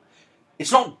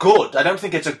 It's not good. I don't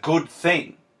think it's a good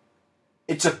thing.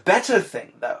 It's a better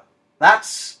thing, though.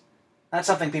 That's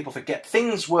something people forget.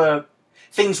 Things were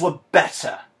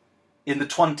better in the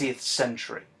 20th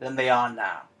century than they are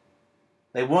now.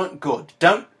 They weren't good.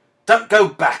 Don't go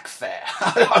back there,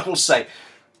 I will say.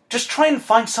 Just try and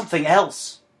find something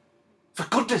else. For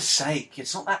goodness sake,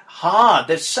 it's not that hard.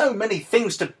 There's so many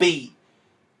things to be.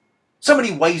 So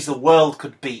many ways the world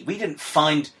could be. We didn't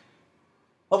find...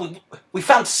 Well, we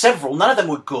found several. None of them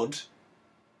were good.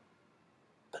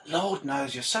 But Lord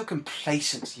knows, you're so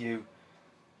complacent, you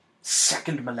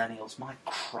second millennials. My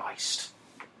Christ.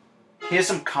 Here's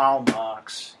some Karl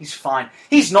Marx. He's fine.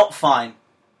 He's not fine.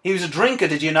 He was a drinker,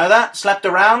 did you know that? Slept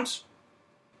around.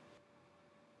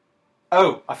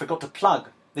 Oh, I forgot to plug.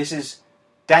 This is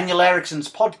Daniel Erickson's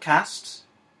podcast.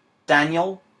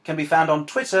 Daniel can be found on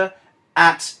Twitter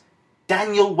at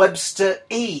Daniel Webster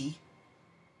E.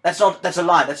 That's a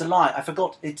lie. I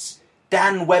forgot. It's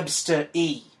Dan Webster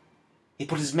E. He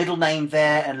put his middle name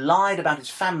there and lied about his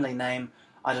family name.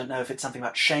 I don't know if it's something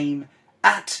about shame.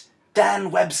 At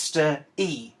Dan Webster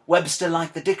E. Webster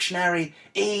like the dictionary,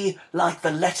 E like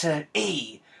the letter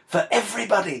E. For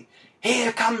everybody.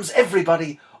 Here comes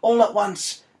everybody. All at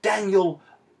once. Daniel,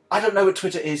 I don't know what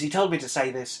Twitter is. He told me to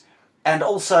say this. And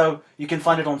also, you can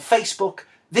find it on Facebook.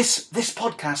 This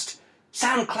podcast,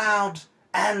 SoundCloud,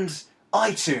 and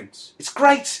iTunes. It's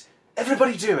great.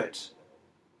 Everybody do it.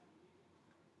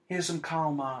 Here's some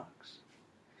Karl Marx.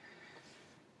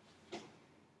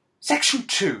 Section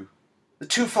 2. The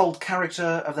twofold character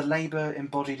of the labour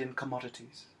embodied in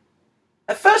commodities.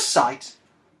 At first sight,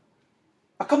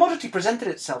 a commodity presented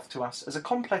itself to us as a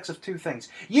complex of two things,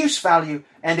 use value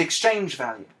and exchange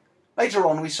value. Later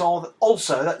on we saw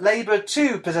also that labour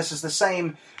too possesses the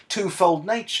same twofold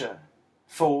nature,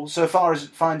 for so far as it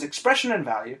finds expression in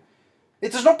value,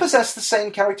 it does not possess the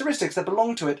same characteristics that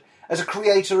belong to it as a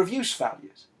creator of use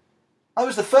values. I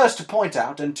was the first to point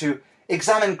out and to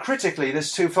examine critically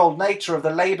this twofold nature of the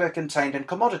labour contained in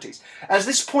commodities. As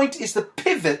this point is the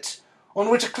pivot on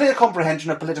which a clear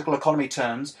comprehension of political economy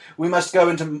turns, we must go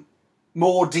into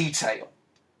more detail.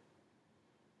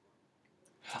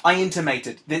 I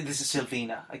intimated, this is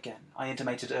Silvina again, I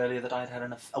intimated earlier that I had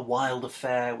had a wild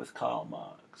affair with Karl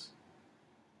Marx.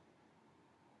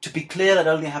 To be clear, that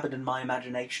only happened in my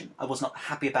imagination. I was not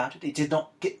happy about it. It did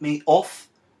not get me off.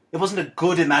 It wasn't a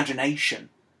good imagination.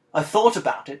 I thought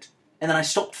about it, and then I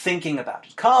stopped thinking about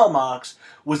it. Karl Marx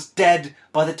was dead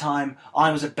by the time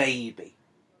I was a baby.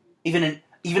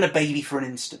 Even a baby for an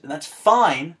instant. And that's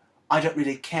fine. I don't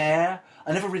really care.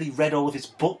 I never really read all of his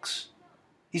books.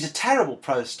 He's a terrible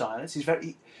prose stylist.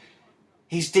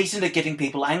 He's decent at getting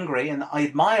people angry, and I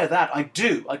admire that. I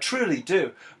do. I truly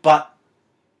do. But,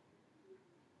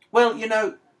 well,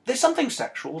 there's something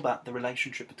sexual about the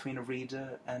relationship between a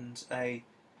reader and a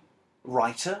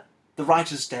writer. The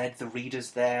writer's dead, the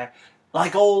reader's there.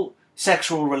 Like all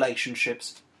sexual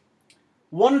relationships,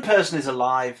 one person is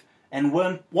alive and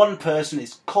one person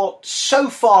is caught so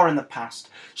far in the past,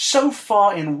 so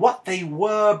far in what they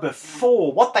were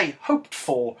before, what they hoped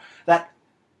for, that,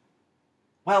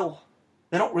 well,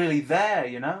 they're not really there,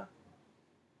 And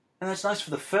that's nice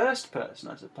for the first person,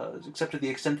 I suppose, except to the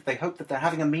extent that they hope that they're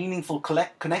having a meaningful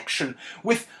connection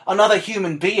with another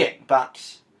human being.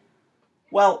 But,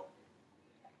 well,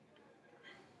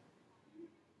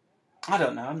 I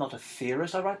don't know, I'm not a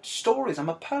theorist, I write stories, I'm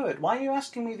a poet. Why are you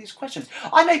asking me these questions?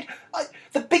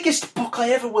 The biggest book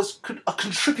I ever was a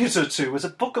contributor to was a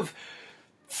book of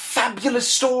fabulous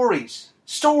stories.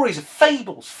 Stories of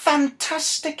fables,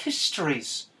 fantastic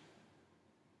histories.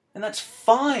 And that's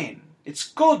fine.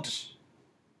 It's good.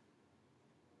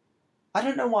 I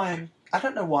don't know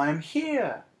why I'm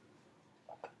here.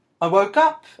 I woke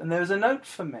up and there was a note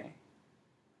for me.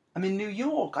 I'm in New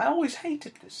York. I always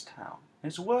hated this town.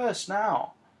 It's worse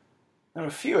now. There are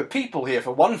fewer people here,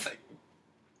 for one thing.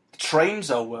 The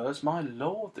trains are worse. My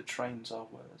lord, the trains are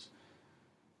worse.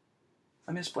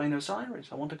 I miss Buenos Aires.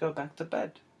 I want to go back to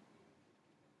bed.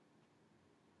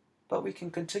 But we can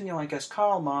continue, I guess.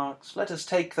 Karl Marx, let us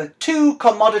take the two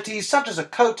commodities, such as a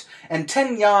coat and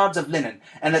 10 yards of linen,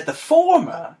 and let the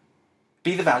former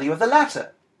be the value of the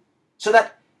latter. So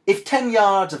that if 10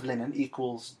 yards of linen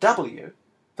equals W,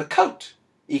 the coat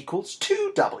equals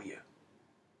 2W.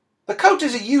 The coat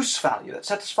is a use value that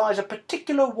satisfies a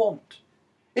particular want.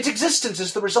 Its existence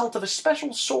is the result of a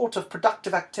special sort of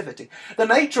productive activity, the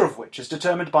nature of which is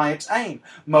determined by its aim,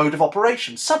 mode of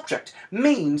operation, subject,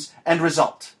 means, and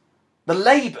result. The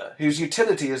labour, whose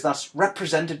utility is thus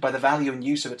represented by the value and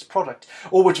use of its product,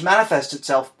 or which manifests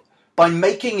itself by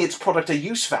making its product a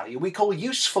use value, we call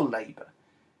useful labour.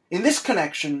 In this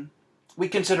connection, we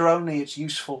consider only its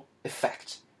useful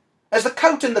effect. As the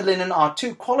coat and the linen are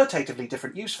two qualitatively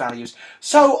different use values,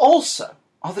 so also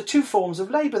are the two forms of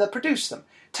labour that produce them,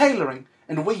 tailoring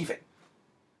and weaving.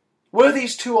 Were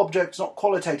these two objects not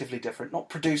qualitatively different, not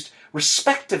produced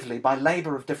respectively by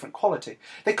labour of different quality,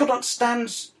 they could not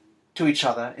stand to each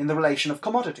other in the relation of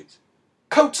commodities.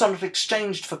 Coats are not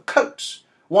exchanged for coats.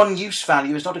 One use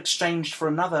value is not exchanged for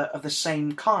another of the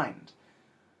same kind.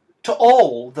 To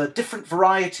all the different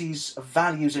varieties of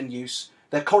values in use,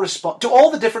 there correspond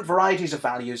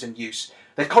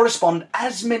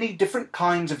as many different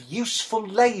kinds of useful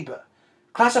labour,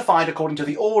 classified according to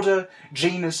the order,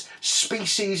 genus,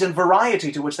 species, and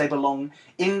variety to which they belong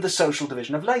in the social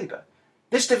division of labour.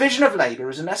 This division of labour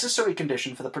is a necessary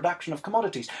condition for the production of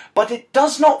commodities, but it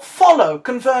does not follow,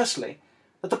 conversely,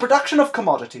 that the production of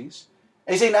commodities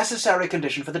is a necessary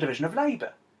condition for the division of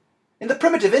labour. In the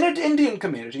primitive Indian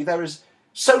community, there is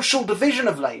social division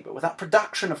of labour without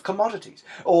production of commodities.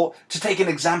 Or, to take an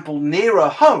example nearer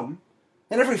home,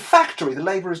 in every factory the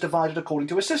labour is divided according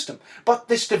to a system. But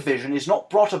this division is not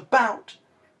brought about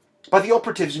by the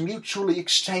operatives mutually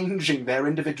exchanging their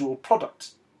individual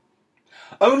products.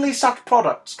 Only such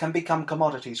products can become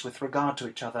commodities with regard to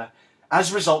each other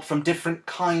as result from different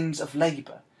kinds of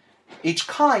labour, each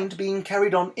kind being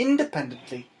carried on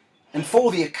independently and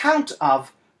for the account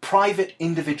of private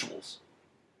individuals.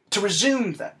 To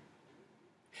resume then,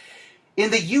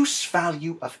 in the use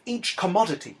value of each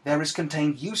commodity there is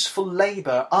contained useful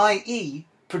labour, i.e.,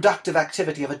 productive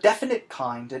activity of a definite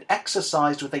kind and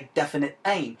exercised with a definite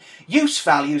aim. Use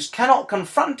values cannot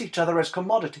confront each other as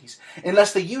commodities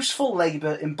unless the useful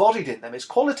labour embodied in them is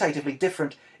qualitatively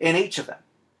different in each of them.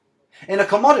 In a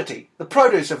commodity, the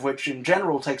produce of which in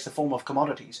general takes the form of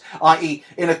commodities, i.e.,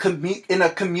 in a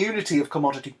community of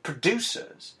commodity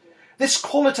producers, this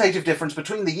qualitative difference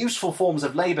between the useful forms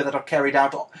of labour that are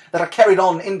carried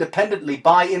on independently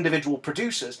by individual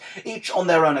producers, each on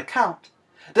their own account,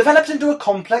 develops into a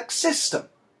complex system,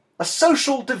 a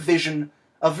social division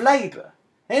of labour.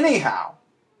 Anyhow,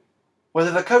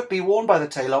 whether the coat be worn by the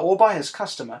tailor or by his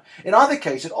customer, in either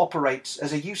case it operates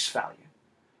as a use value.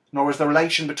 Nor is the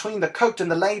relation between the coat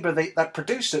and the labour that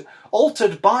produced it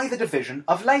altered by the division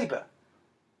of labour.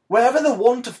 Wherever the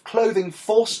want of clothing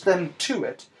forced them to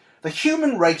it, the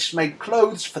human race made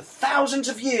clothes for thousands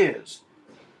of years,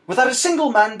 without a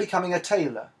single man becoming a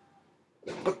tailor.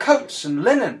 But coats and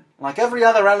linen, like every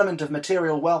other element of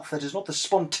material wealth that is not the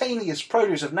spontaneous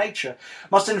produce of nature,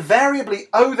 must invariably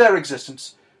owe their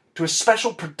existence to a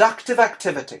special productive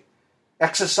activity,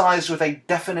 exercised with a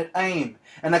definite aim,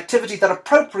 an activity that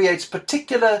appropriates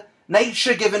particular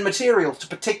nature-given materials to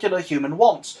particular human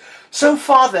wants. So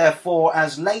far, therefore,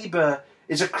 as labour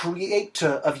is a creator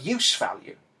of use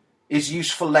value, is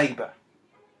useful labour.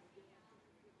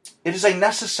 It is a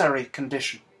necessary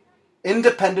condition,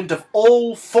 independent of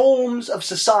all forms of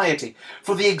society,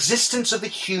 for the existence of the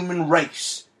human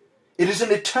race. It is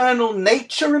an eternal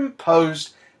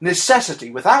nature-imposed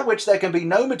necessity, without which there can be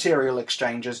no material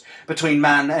exchanges between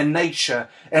man and nature,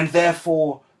 and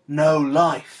therefore no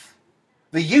life.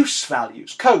 The use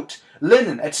values, coat,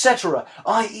 linen, etc.,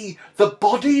 i.e. the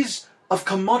bodies of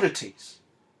commodities,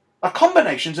 are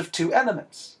combinations of two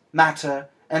elements, matter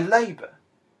and labour.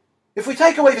 If we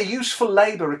take away the useful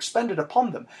labour expended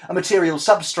upon them, a material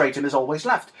substratum is always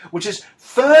left, which is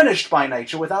furnished by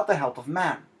nature without the help of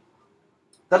man.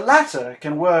 The latter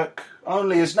can work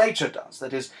only as nature does,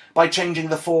 that is, by changing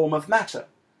the form of matter.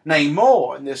 Nay,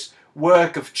 more, in this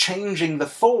work of changing the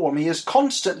form, he is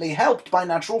constantly helped by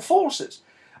natural forces.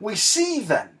 We see,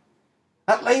 then,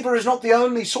 that labour is not the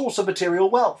only source of material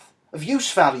wealth, of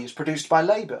use values produced by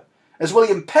labour. As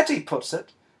William Petty puts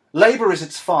it, labour is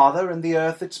its father and the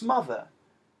earth its mother.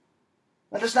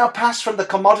 Let us now pass from the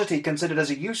commodity considered as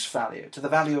a use value to the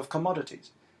value of commodities.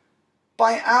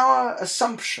 By our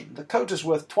assumption, the coat is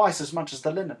worth twice as much as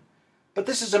the linen. But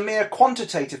this is a mere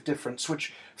quantitative difference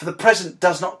which for the present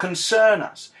does not concern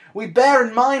us. We bear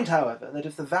in mind, however, that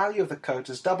if the value of the coat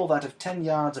is double that of 10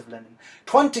 yards of linen,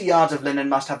 20 yards of linen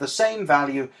must have the same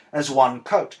value as one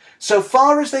coat. So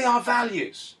far as they are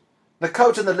values, the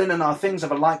coat and the linen are things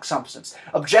of a like substance,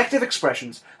 objective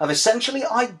expressions of essentially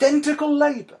identical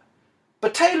labour.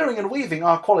 But tailoring and weaving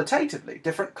are qualitatively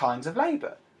different kinds of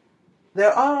labour.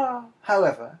 There are,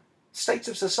 however, states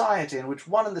of society in which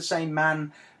one and the same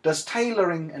man does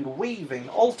tailoring and weaving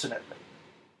alternately,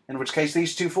 in which case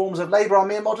these two forms of labour are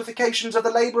mere modifications of the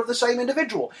labour of the same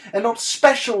individual, and not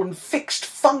special and fixed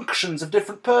functions of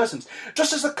different persons,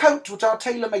 just as the coat which our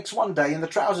tailor makes one day and the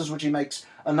trousers which he makes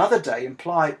another day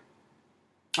imply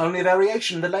only a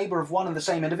variation in the labour of one and the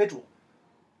same individual.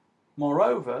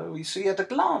 Moreover, we see at a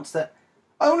glance that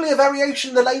only a variation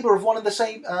in the labour of one and the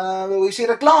same, we see at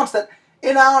a glance that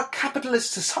in our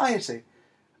capitalist society,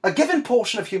 a given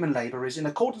portion of human labour is, in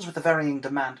accordance with the varying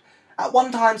demand, at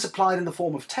one time supplied in the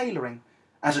form of tailoring,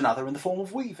 at another in the form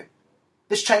of weaving.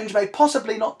 This change may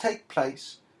possibly not take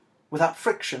place without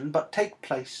friction, but take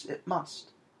place it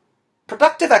must.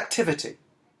 Productive activity,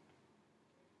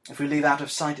 if we leave out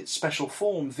of sight its special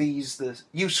form, viz. The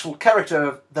useful character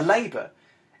of the labour,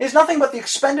 is nothing but the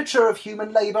expenditure of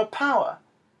human labour power.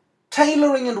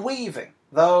 Tailoring and weaving,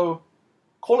 though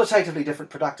qualitatively different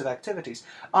productive activities,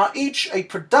 are each a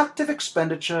productive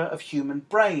expenditure of human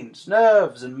brains,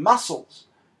 nerves, and muscles,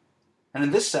 and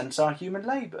in this sense are human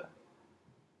labour.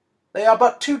 They are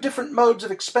but two different modes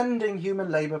of expending human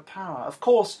labour power. Of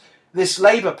course, this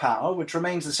labour power, which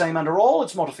remains the same under all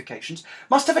its modifications,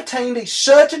 must have attained a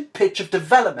certain pitch of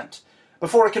development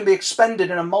before it can be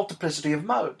expended in a multiplicity of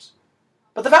modes.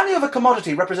 But the value of a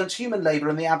commodity represents human labour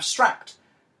in the abstract,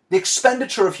 the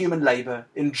expenditure of human labour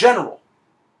in general.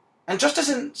 And just as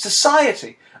in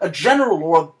society, a general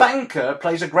or a banker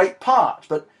plays a great part,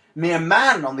 but mere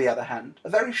man, on the other hand, a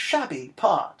very shabby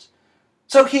part,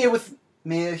 so here with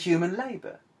mere human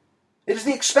labour. It is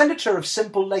the expenditure of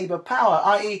simple labour power,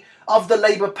 i.e. of the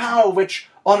labour power which,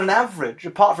 on an average,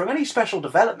 apart from any special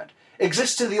development,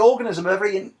 exists in the organism of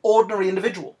every ordinary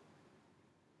individual.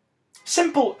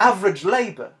 Simple average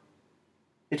labour,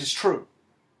 it is true,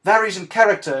 varies in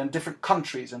character in different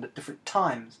countries and at different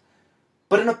times,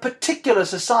 but in a particular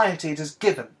society it is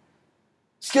given.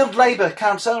 Skilled labour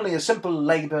counts only as simple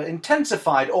labour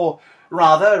intensified, or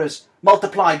rather as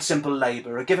multiplied simple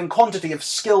labour, a given quantity of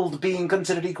skilled being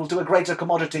considered equal to a greater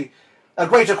quantity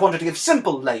of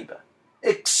simple labour.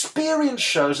 Experience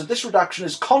shows that this reduction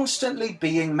is constantly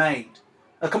being made.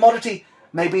 A commodity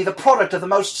may be the product of the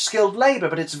most skilled labour,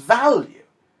 but its value,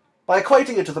 by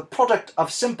equating it to the product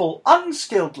of simple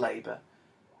unskilled labour,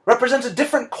 represents a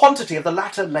different quantity of the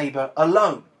latter labour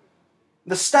alone.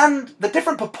 The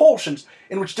different proportions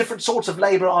in which different sorts of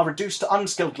labour are reduced to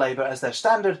unskilled labour as their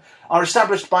standard are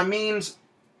established by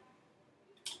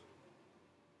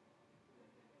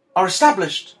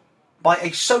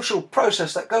a social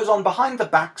process that goes on behind the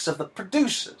backs of the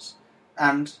producers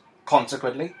and,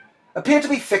 consequently, appear to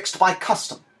be fixed by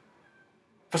custom.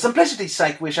 For simplicity's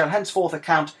sake, we shall henceforth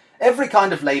account every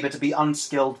kind of labour to be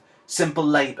unskilled, simple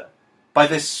labour. By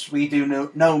this we do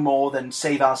no more than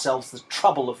save ourselves the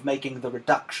trouble of making the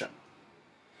reduction.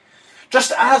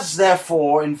 Just as,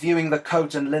 therefore, in viewing the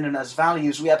coat and linen as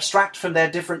values, we abstract from their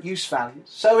different use values,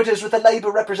 so it is with the labour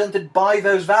represented by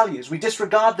those values. We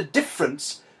disregard the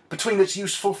difference between its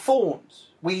useful forms,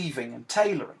 weaving and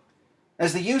tailoring,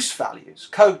 as the use values,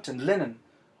 coat and linen,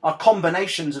 are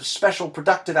combinations of special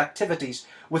productive activities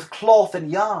with cloth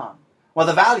and yarn, while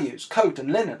the values, coat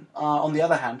and linen, are, on the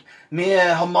other hand,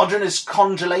 mere homogeneous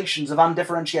congealations of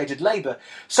undifferentiated labour.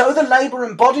 So the labour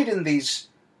embodied in these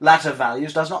latter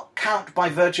values does not count by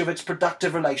virtue of its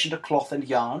productive relation to cloth and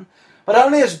yarn, but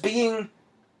only as being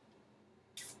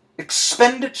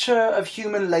expenditure of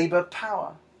human labour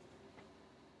power.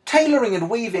 Tailoring and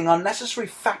weaving are necessary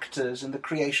factors in the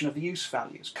creation of the use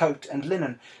values, coat and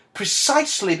linen,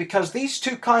 precisely because these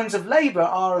two kinds of labour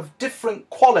are of different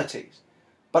qualities,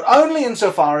 but only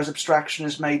insofar as abstraction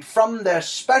is made from their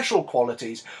special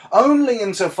qualities, only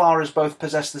insofar as both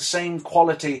possess the same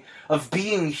quality of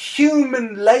being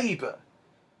human labour,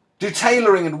 do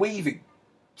tailoring and weaving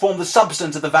form the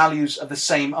substance of the values of the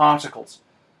same articles.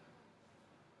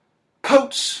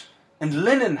 Coats and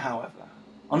linen, however,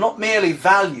 are not merely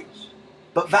values,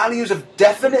 but values of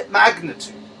definite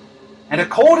magnitude, and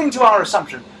according to our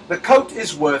assumption, the coat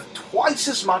is worth twice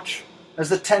as much as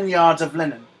the 10 yards of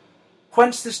linen.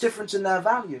 Whence this difference in their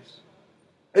values?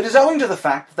 It is owing to the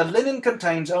fact that the linen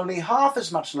contains only half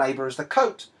as much labour as the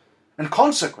coat, and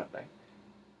consequently,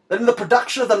 that in the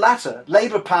production of the latter,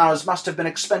 labour powers must have been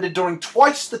expended during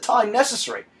twice the time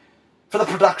necessary for the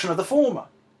production of the former.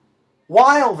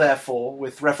 While, therefore,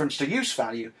 with reference to use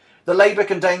value, the labour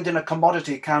contained in a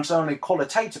commodity counts only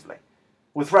qualitatively,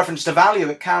 with reference to value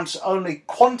it counts only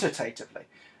quantitatively,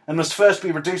 and must first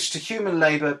be reduced to human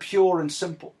labour pure and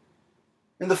simple.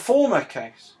 In the former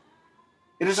case,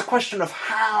 it is a question of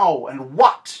how and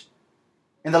what.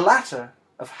 In the latter,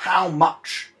 of how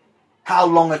much, how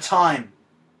long a time.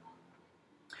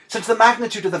 Since the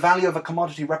magnitude of the value of a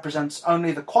commodity represents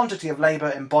only the quantity of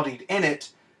labour embodied in it,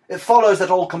 it follows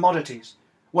that all commodities,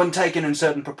 when taken in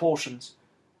certain proportions,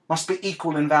 must be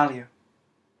equal in value.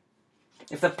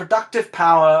 If the productive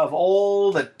power of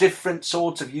all the different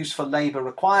sorts of useful labour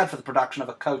required for the production of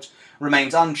a coat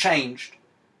remains unchanged,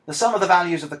 the sum of the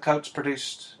values of the coats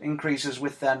produced increases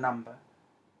with their number.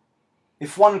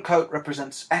 If one coat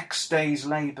represents X days'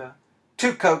 labour,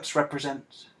 2 coats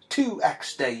represent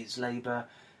 2X days' labour,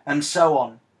 and so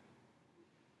on.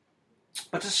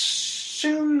 But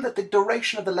assume that the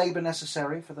duration of the labour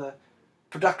necessary for the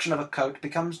production of a coat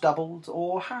becomes doubled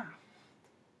or halved.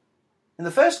 In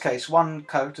the first case, 1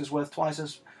 coat is worth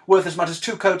as much as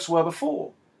 2 coats were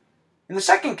before. In the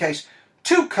second case,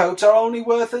 2 coats are only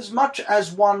worth as much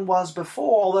as 1 was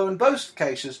before, although in both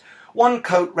cases 1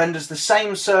 coat renders the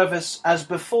same service as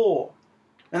before,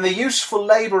 and the useful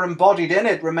labour embodied in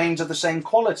it remains of the same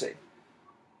quality.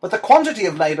 But the quantity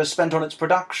of labour spent on its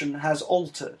production has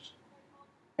altered.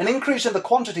 An increase in the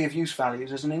quantity of use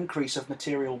values is an increase of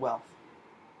material wealth.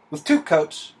 With 2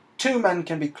 coats, 2 men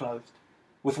can be clothed.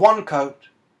 With 1 coat,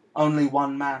 only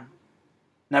 1 man.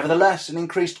 Nevertheless, an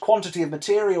increased quantity of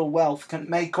material wealth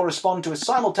may correspond to a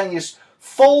simultaneous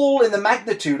fall in the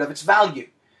magnitude of its value.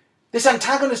 This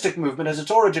antagonistic movement has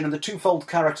its origin in the twofold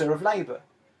character of labour.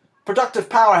 Productive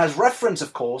power has reference,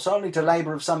 of course, only to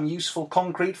labour of some useful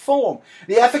concrete form,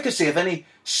 the efficacy of any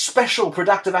special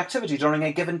productive activity during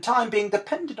a given time being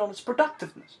dependent on its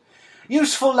productiveness.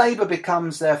 Useful labour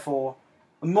becomes, therefore,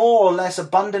 a more or less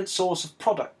abundant source of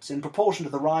products in proportion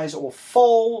to the rise or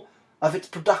fall of its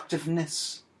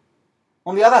productiveness.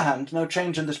 On the other hand, no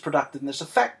change in this productiveness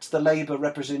affects the labour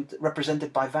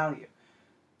represented by value.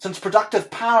 Since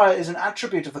productive power is an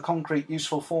attribute of the concrete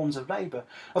useful forms of labour,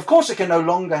 of course it can no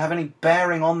longer have any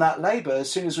bearing on that labour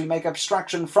as soon as we make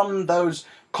abstraction from those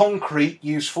concrete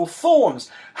useful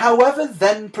forms. However,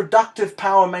 then, productive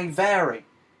power may vary.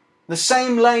 The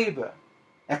same labour,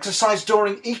 exercised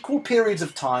during equal periods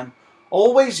of time,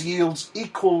 always yields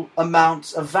equal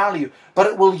amounts of value, but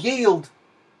it will yield,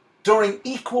 during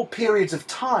equal periods of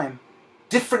time,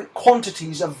 different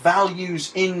quantities of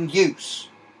values in use.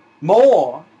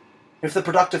 More if the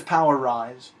productive power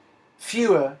rise,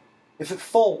 fewer if it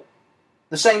fall.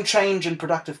 The same change in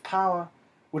productive power,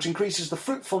 which increases the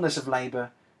fruitfulness of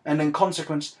labour, and in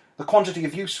consequence the quantity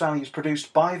of use values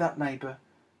produced by that labour,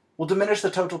 will diminish the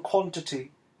total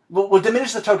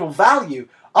value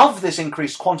of this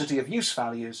increased quantity of use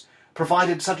values,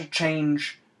 provided such a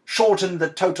change shorten the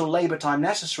total labour time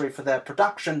necessary for their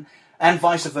production, and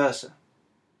vice versa.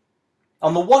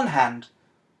 On the one hand,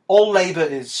 all labour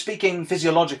is, speaking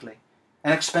physiologically,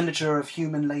 an expenditure of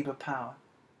human labour power.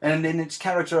 and in its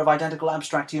character of identical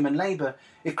abstract human labour,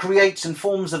 it creates and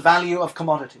forms the value of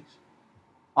commodities.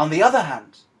 On the other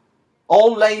hand,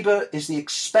 all labour is the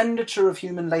expenditure of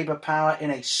human labour power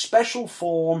in a special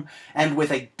form and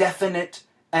with a definite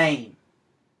aim.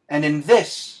 And in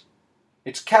this,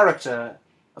 its character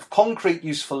of concrete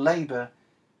useful labour,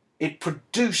 it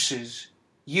produces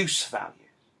use value.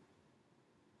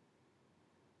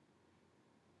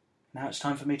 Now it's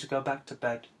time for me to go back to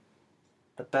bed.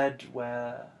 The bed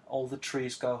where all the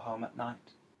trees go home at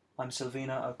night. I'm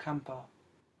Silvina Ocampo.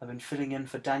 I've been filling in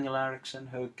for Daniel Ericsson,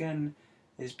 who again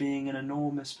is being an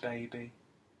enormous baby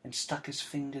and stuck his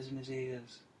fingers in his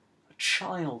ears. A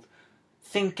child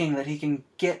thinking that he can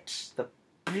get the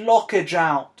blockage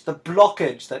out, the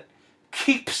blockage that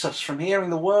keeps us from hearing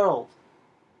the world.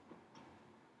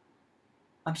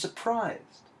 I'm surprised,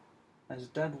 as a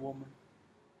dead woman,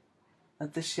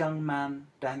 that this young man,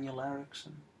 Daniel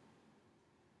Ericsson,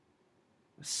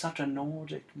 with such a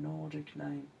Nordic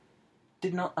name,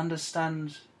 did not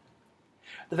understand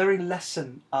the very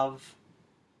lesson of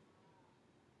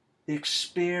the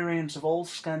experience of all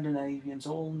Scandinavians,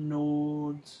 all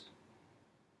Nords,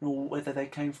 whether they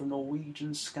came from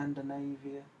Norwegian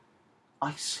Scandinavia,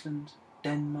 Iceland,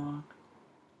 Denmark,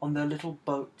 on their little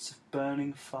boats of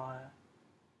burning fire.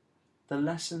 The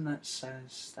lesson that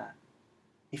says that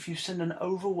if you send an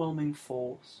overwhelming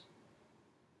force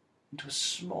into a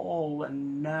small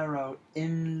and narrow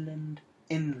inland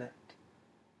inlet,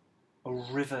 a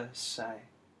river, say,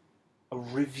 a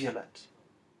rivulet,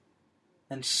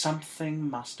 then something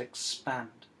must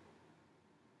expand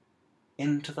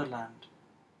into the land,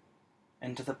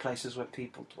 into the places where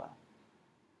people dwell.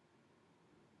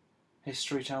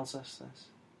 History tells us this.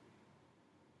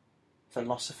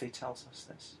 Philosophy tells us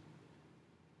this.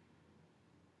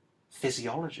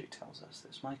 Physiology tells us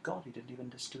this. My God, he didn't even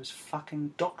just do his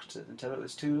fucking doctor until it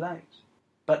was too late.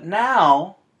 But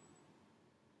now,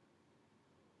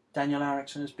 Daniel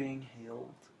Ericsson is being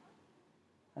healed.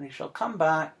 And he shall come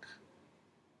back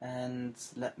and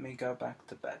let me go back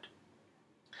to bed.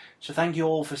 So thank you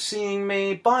all for seeing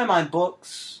me. Buy my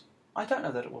books. I don't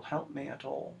know that it will help me at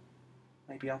all.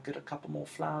 Maybe I'll get a couple more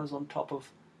flowers on top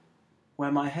of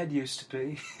where my head used to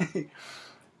be.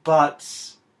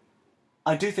 But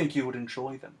I do think you would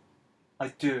enjoy them.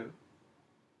 I do.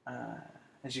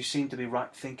 As you seem to be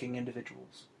right-thinking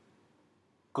individuals.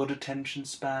 Good attention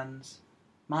spans.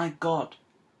 My God,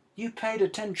 you paid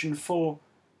attention for,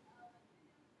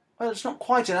 well, it's not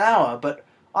quite an hour, but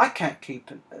I can't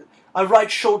keep it. I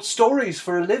write short stories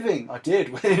for a living. I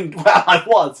did. Well, I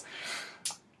was.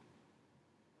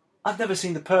 I've never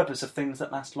seen the purpose of things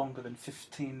that last longer than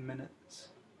 15 minutes.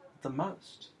 The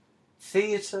most.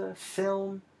 Theatre,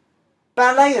 film.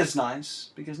 Ballet is nice,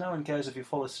 because no one cares if you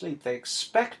fall asleep. They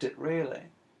expect it, really.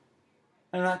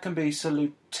 And that can be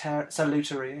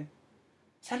salutary.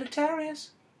 Salutarious?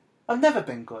 I've never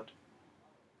been good.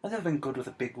 I've never been good with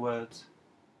the big words.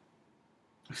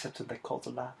 Except that they call to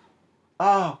laugh.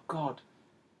 Oh, God.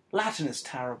 Latin is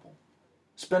terrible.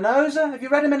 Spinoza, have you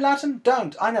read him in Latin?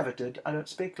 Don't. I never did. I don't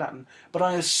speak Latin. But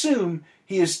I assume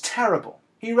he is terrible.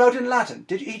 He wrote in Latin.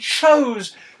 He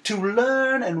chose to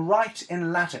learn and write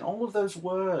in Latin. All of those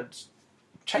words.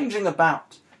 Changing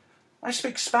about. I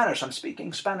speak Spanish. I'm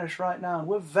speaking Spanish right now.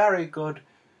 We're very good.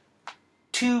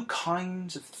 Two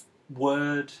kinds of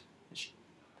word.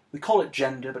 We call it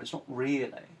gender, but it's not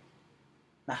really.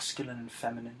 Masculine and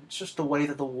feminine. It's just the way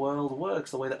that the world works,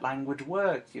 the way that language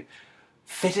works. You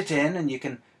fit it in and you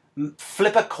can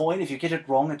flip a coin. If you get it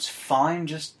wrong, it's fine.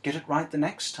 Just get it right the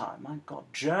next time. My God.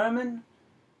 German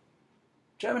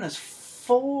has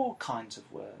 4 kinds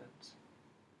of words.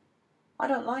 I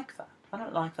don't like that. I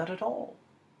don't like that at all.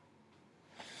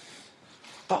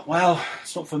 But, well,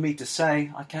 it's not for me to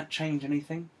say. I can't change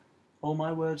anything. All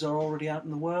my words are already out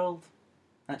in the world.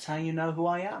 That's how you know who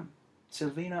I am.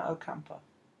 Silvina Ocampo.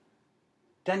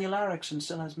 Daniel Ericsson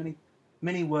still has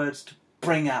many words to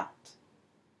bring out.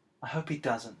 I hope he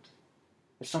doesn't.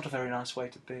 It's not a very nice way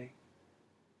to be.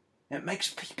 It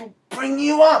makes people bring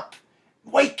you up,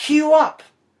 wake you up,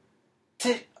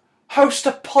 to host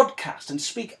a podcast and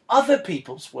speak other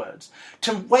people's words,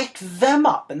 to wake them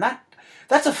up. And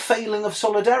that's a failing of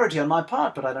solidarity on my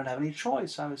part, but I don't have any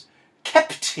choice. I was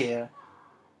kept here.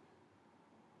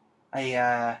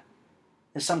 There's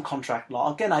some contract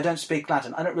law. Again, I don't speak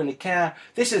Latin. I don't really care.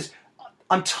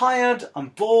 I'm tired. I'm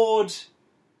bored.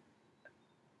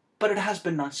 But it has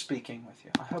been nice speaking with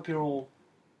you. I hope you're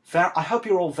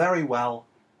all very well.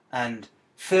 And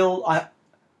Phil,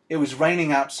 it was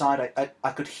raining outside.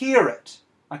 I could hear it.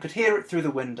 I could hear it through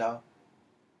the window.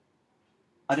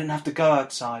 I didn't have to go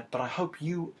outside, but I hope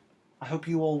you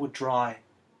all were dry.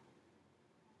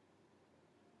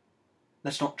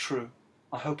 That's not true.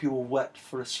 I hope you were wet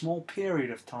for a small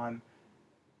period of time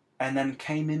and then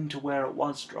came into where it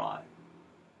was dry.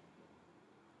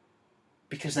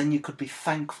 Because then you could be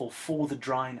thankful for the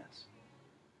dryness,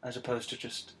 as opposed to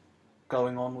just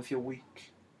going on with your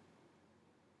week.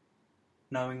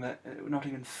 Knowing that, not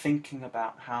even thinking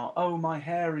about how, oh, my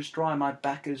hair is dry, my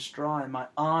back is dry, my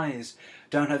eyes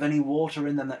don't have any water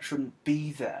in them that shouldn't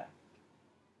be there.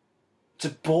 It's a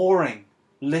boring,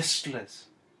 listless,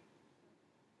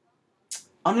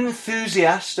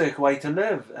 unenthusiastic way to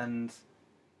live, and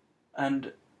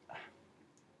I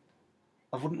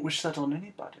wouldn't wish that on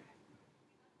anybody.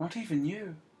 Not even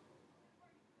you.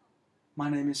 My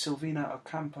name is Silvina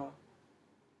Ocampo.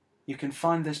 You can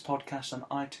find this podcast on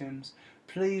iTunes.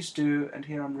 Please do, and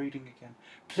here I'm reading again,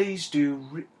 please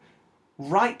do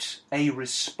write a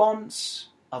response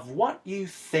of what you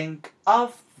think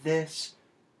of this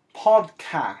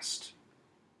podcast,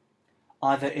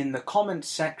 either in the comment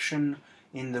section,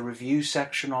 in the review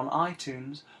section on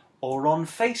iTunes, or on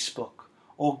Facebook,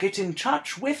 or get in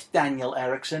touch with Daniel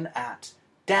Erickson at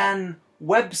Dan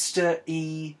Webster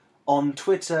E on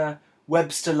Twitter,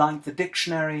 Webster like the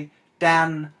dictionary,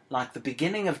 Dan like the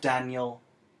beginning of Daniel,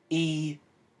 E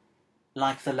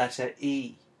like the letter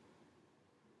E.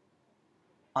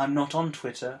 I'm not on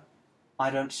Twitter. I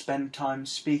don't spend time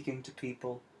speaking to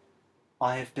people.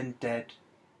 I have been dead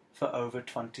for over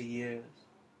 20 years.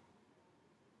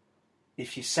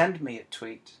 If you send me a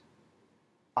tweet,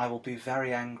 I will be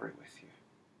very angry with you.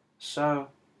 So,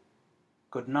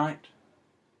 good night.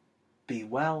 Be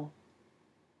well.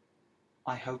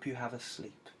 I hope you have a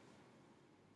sleep.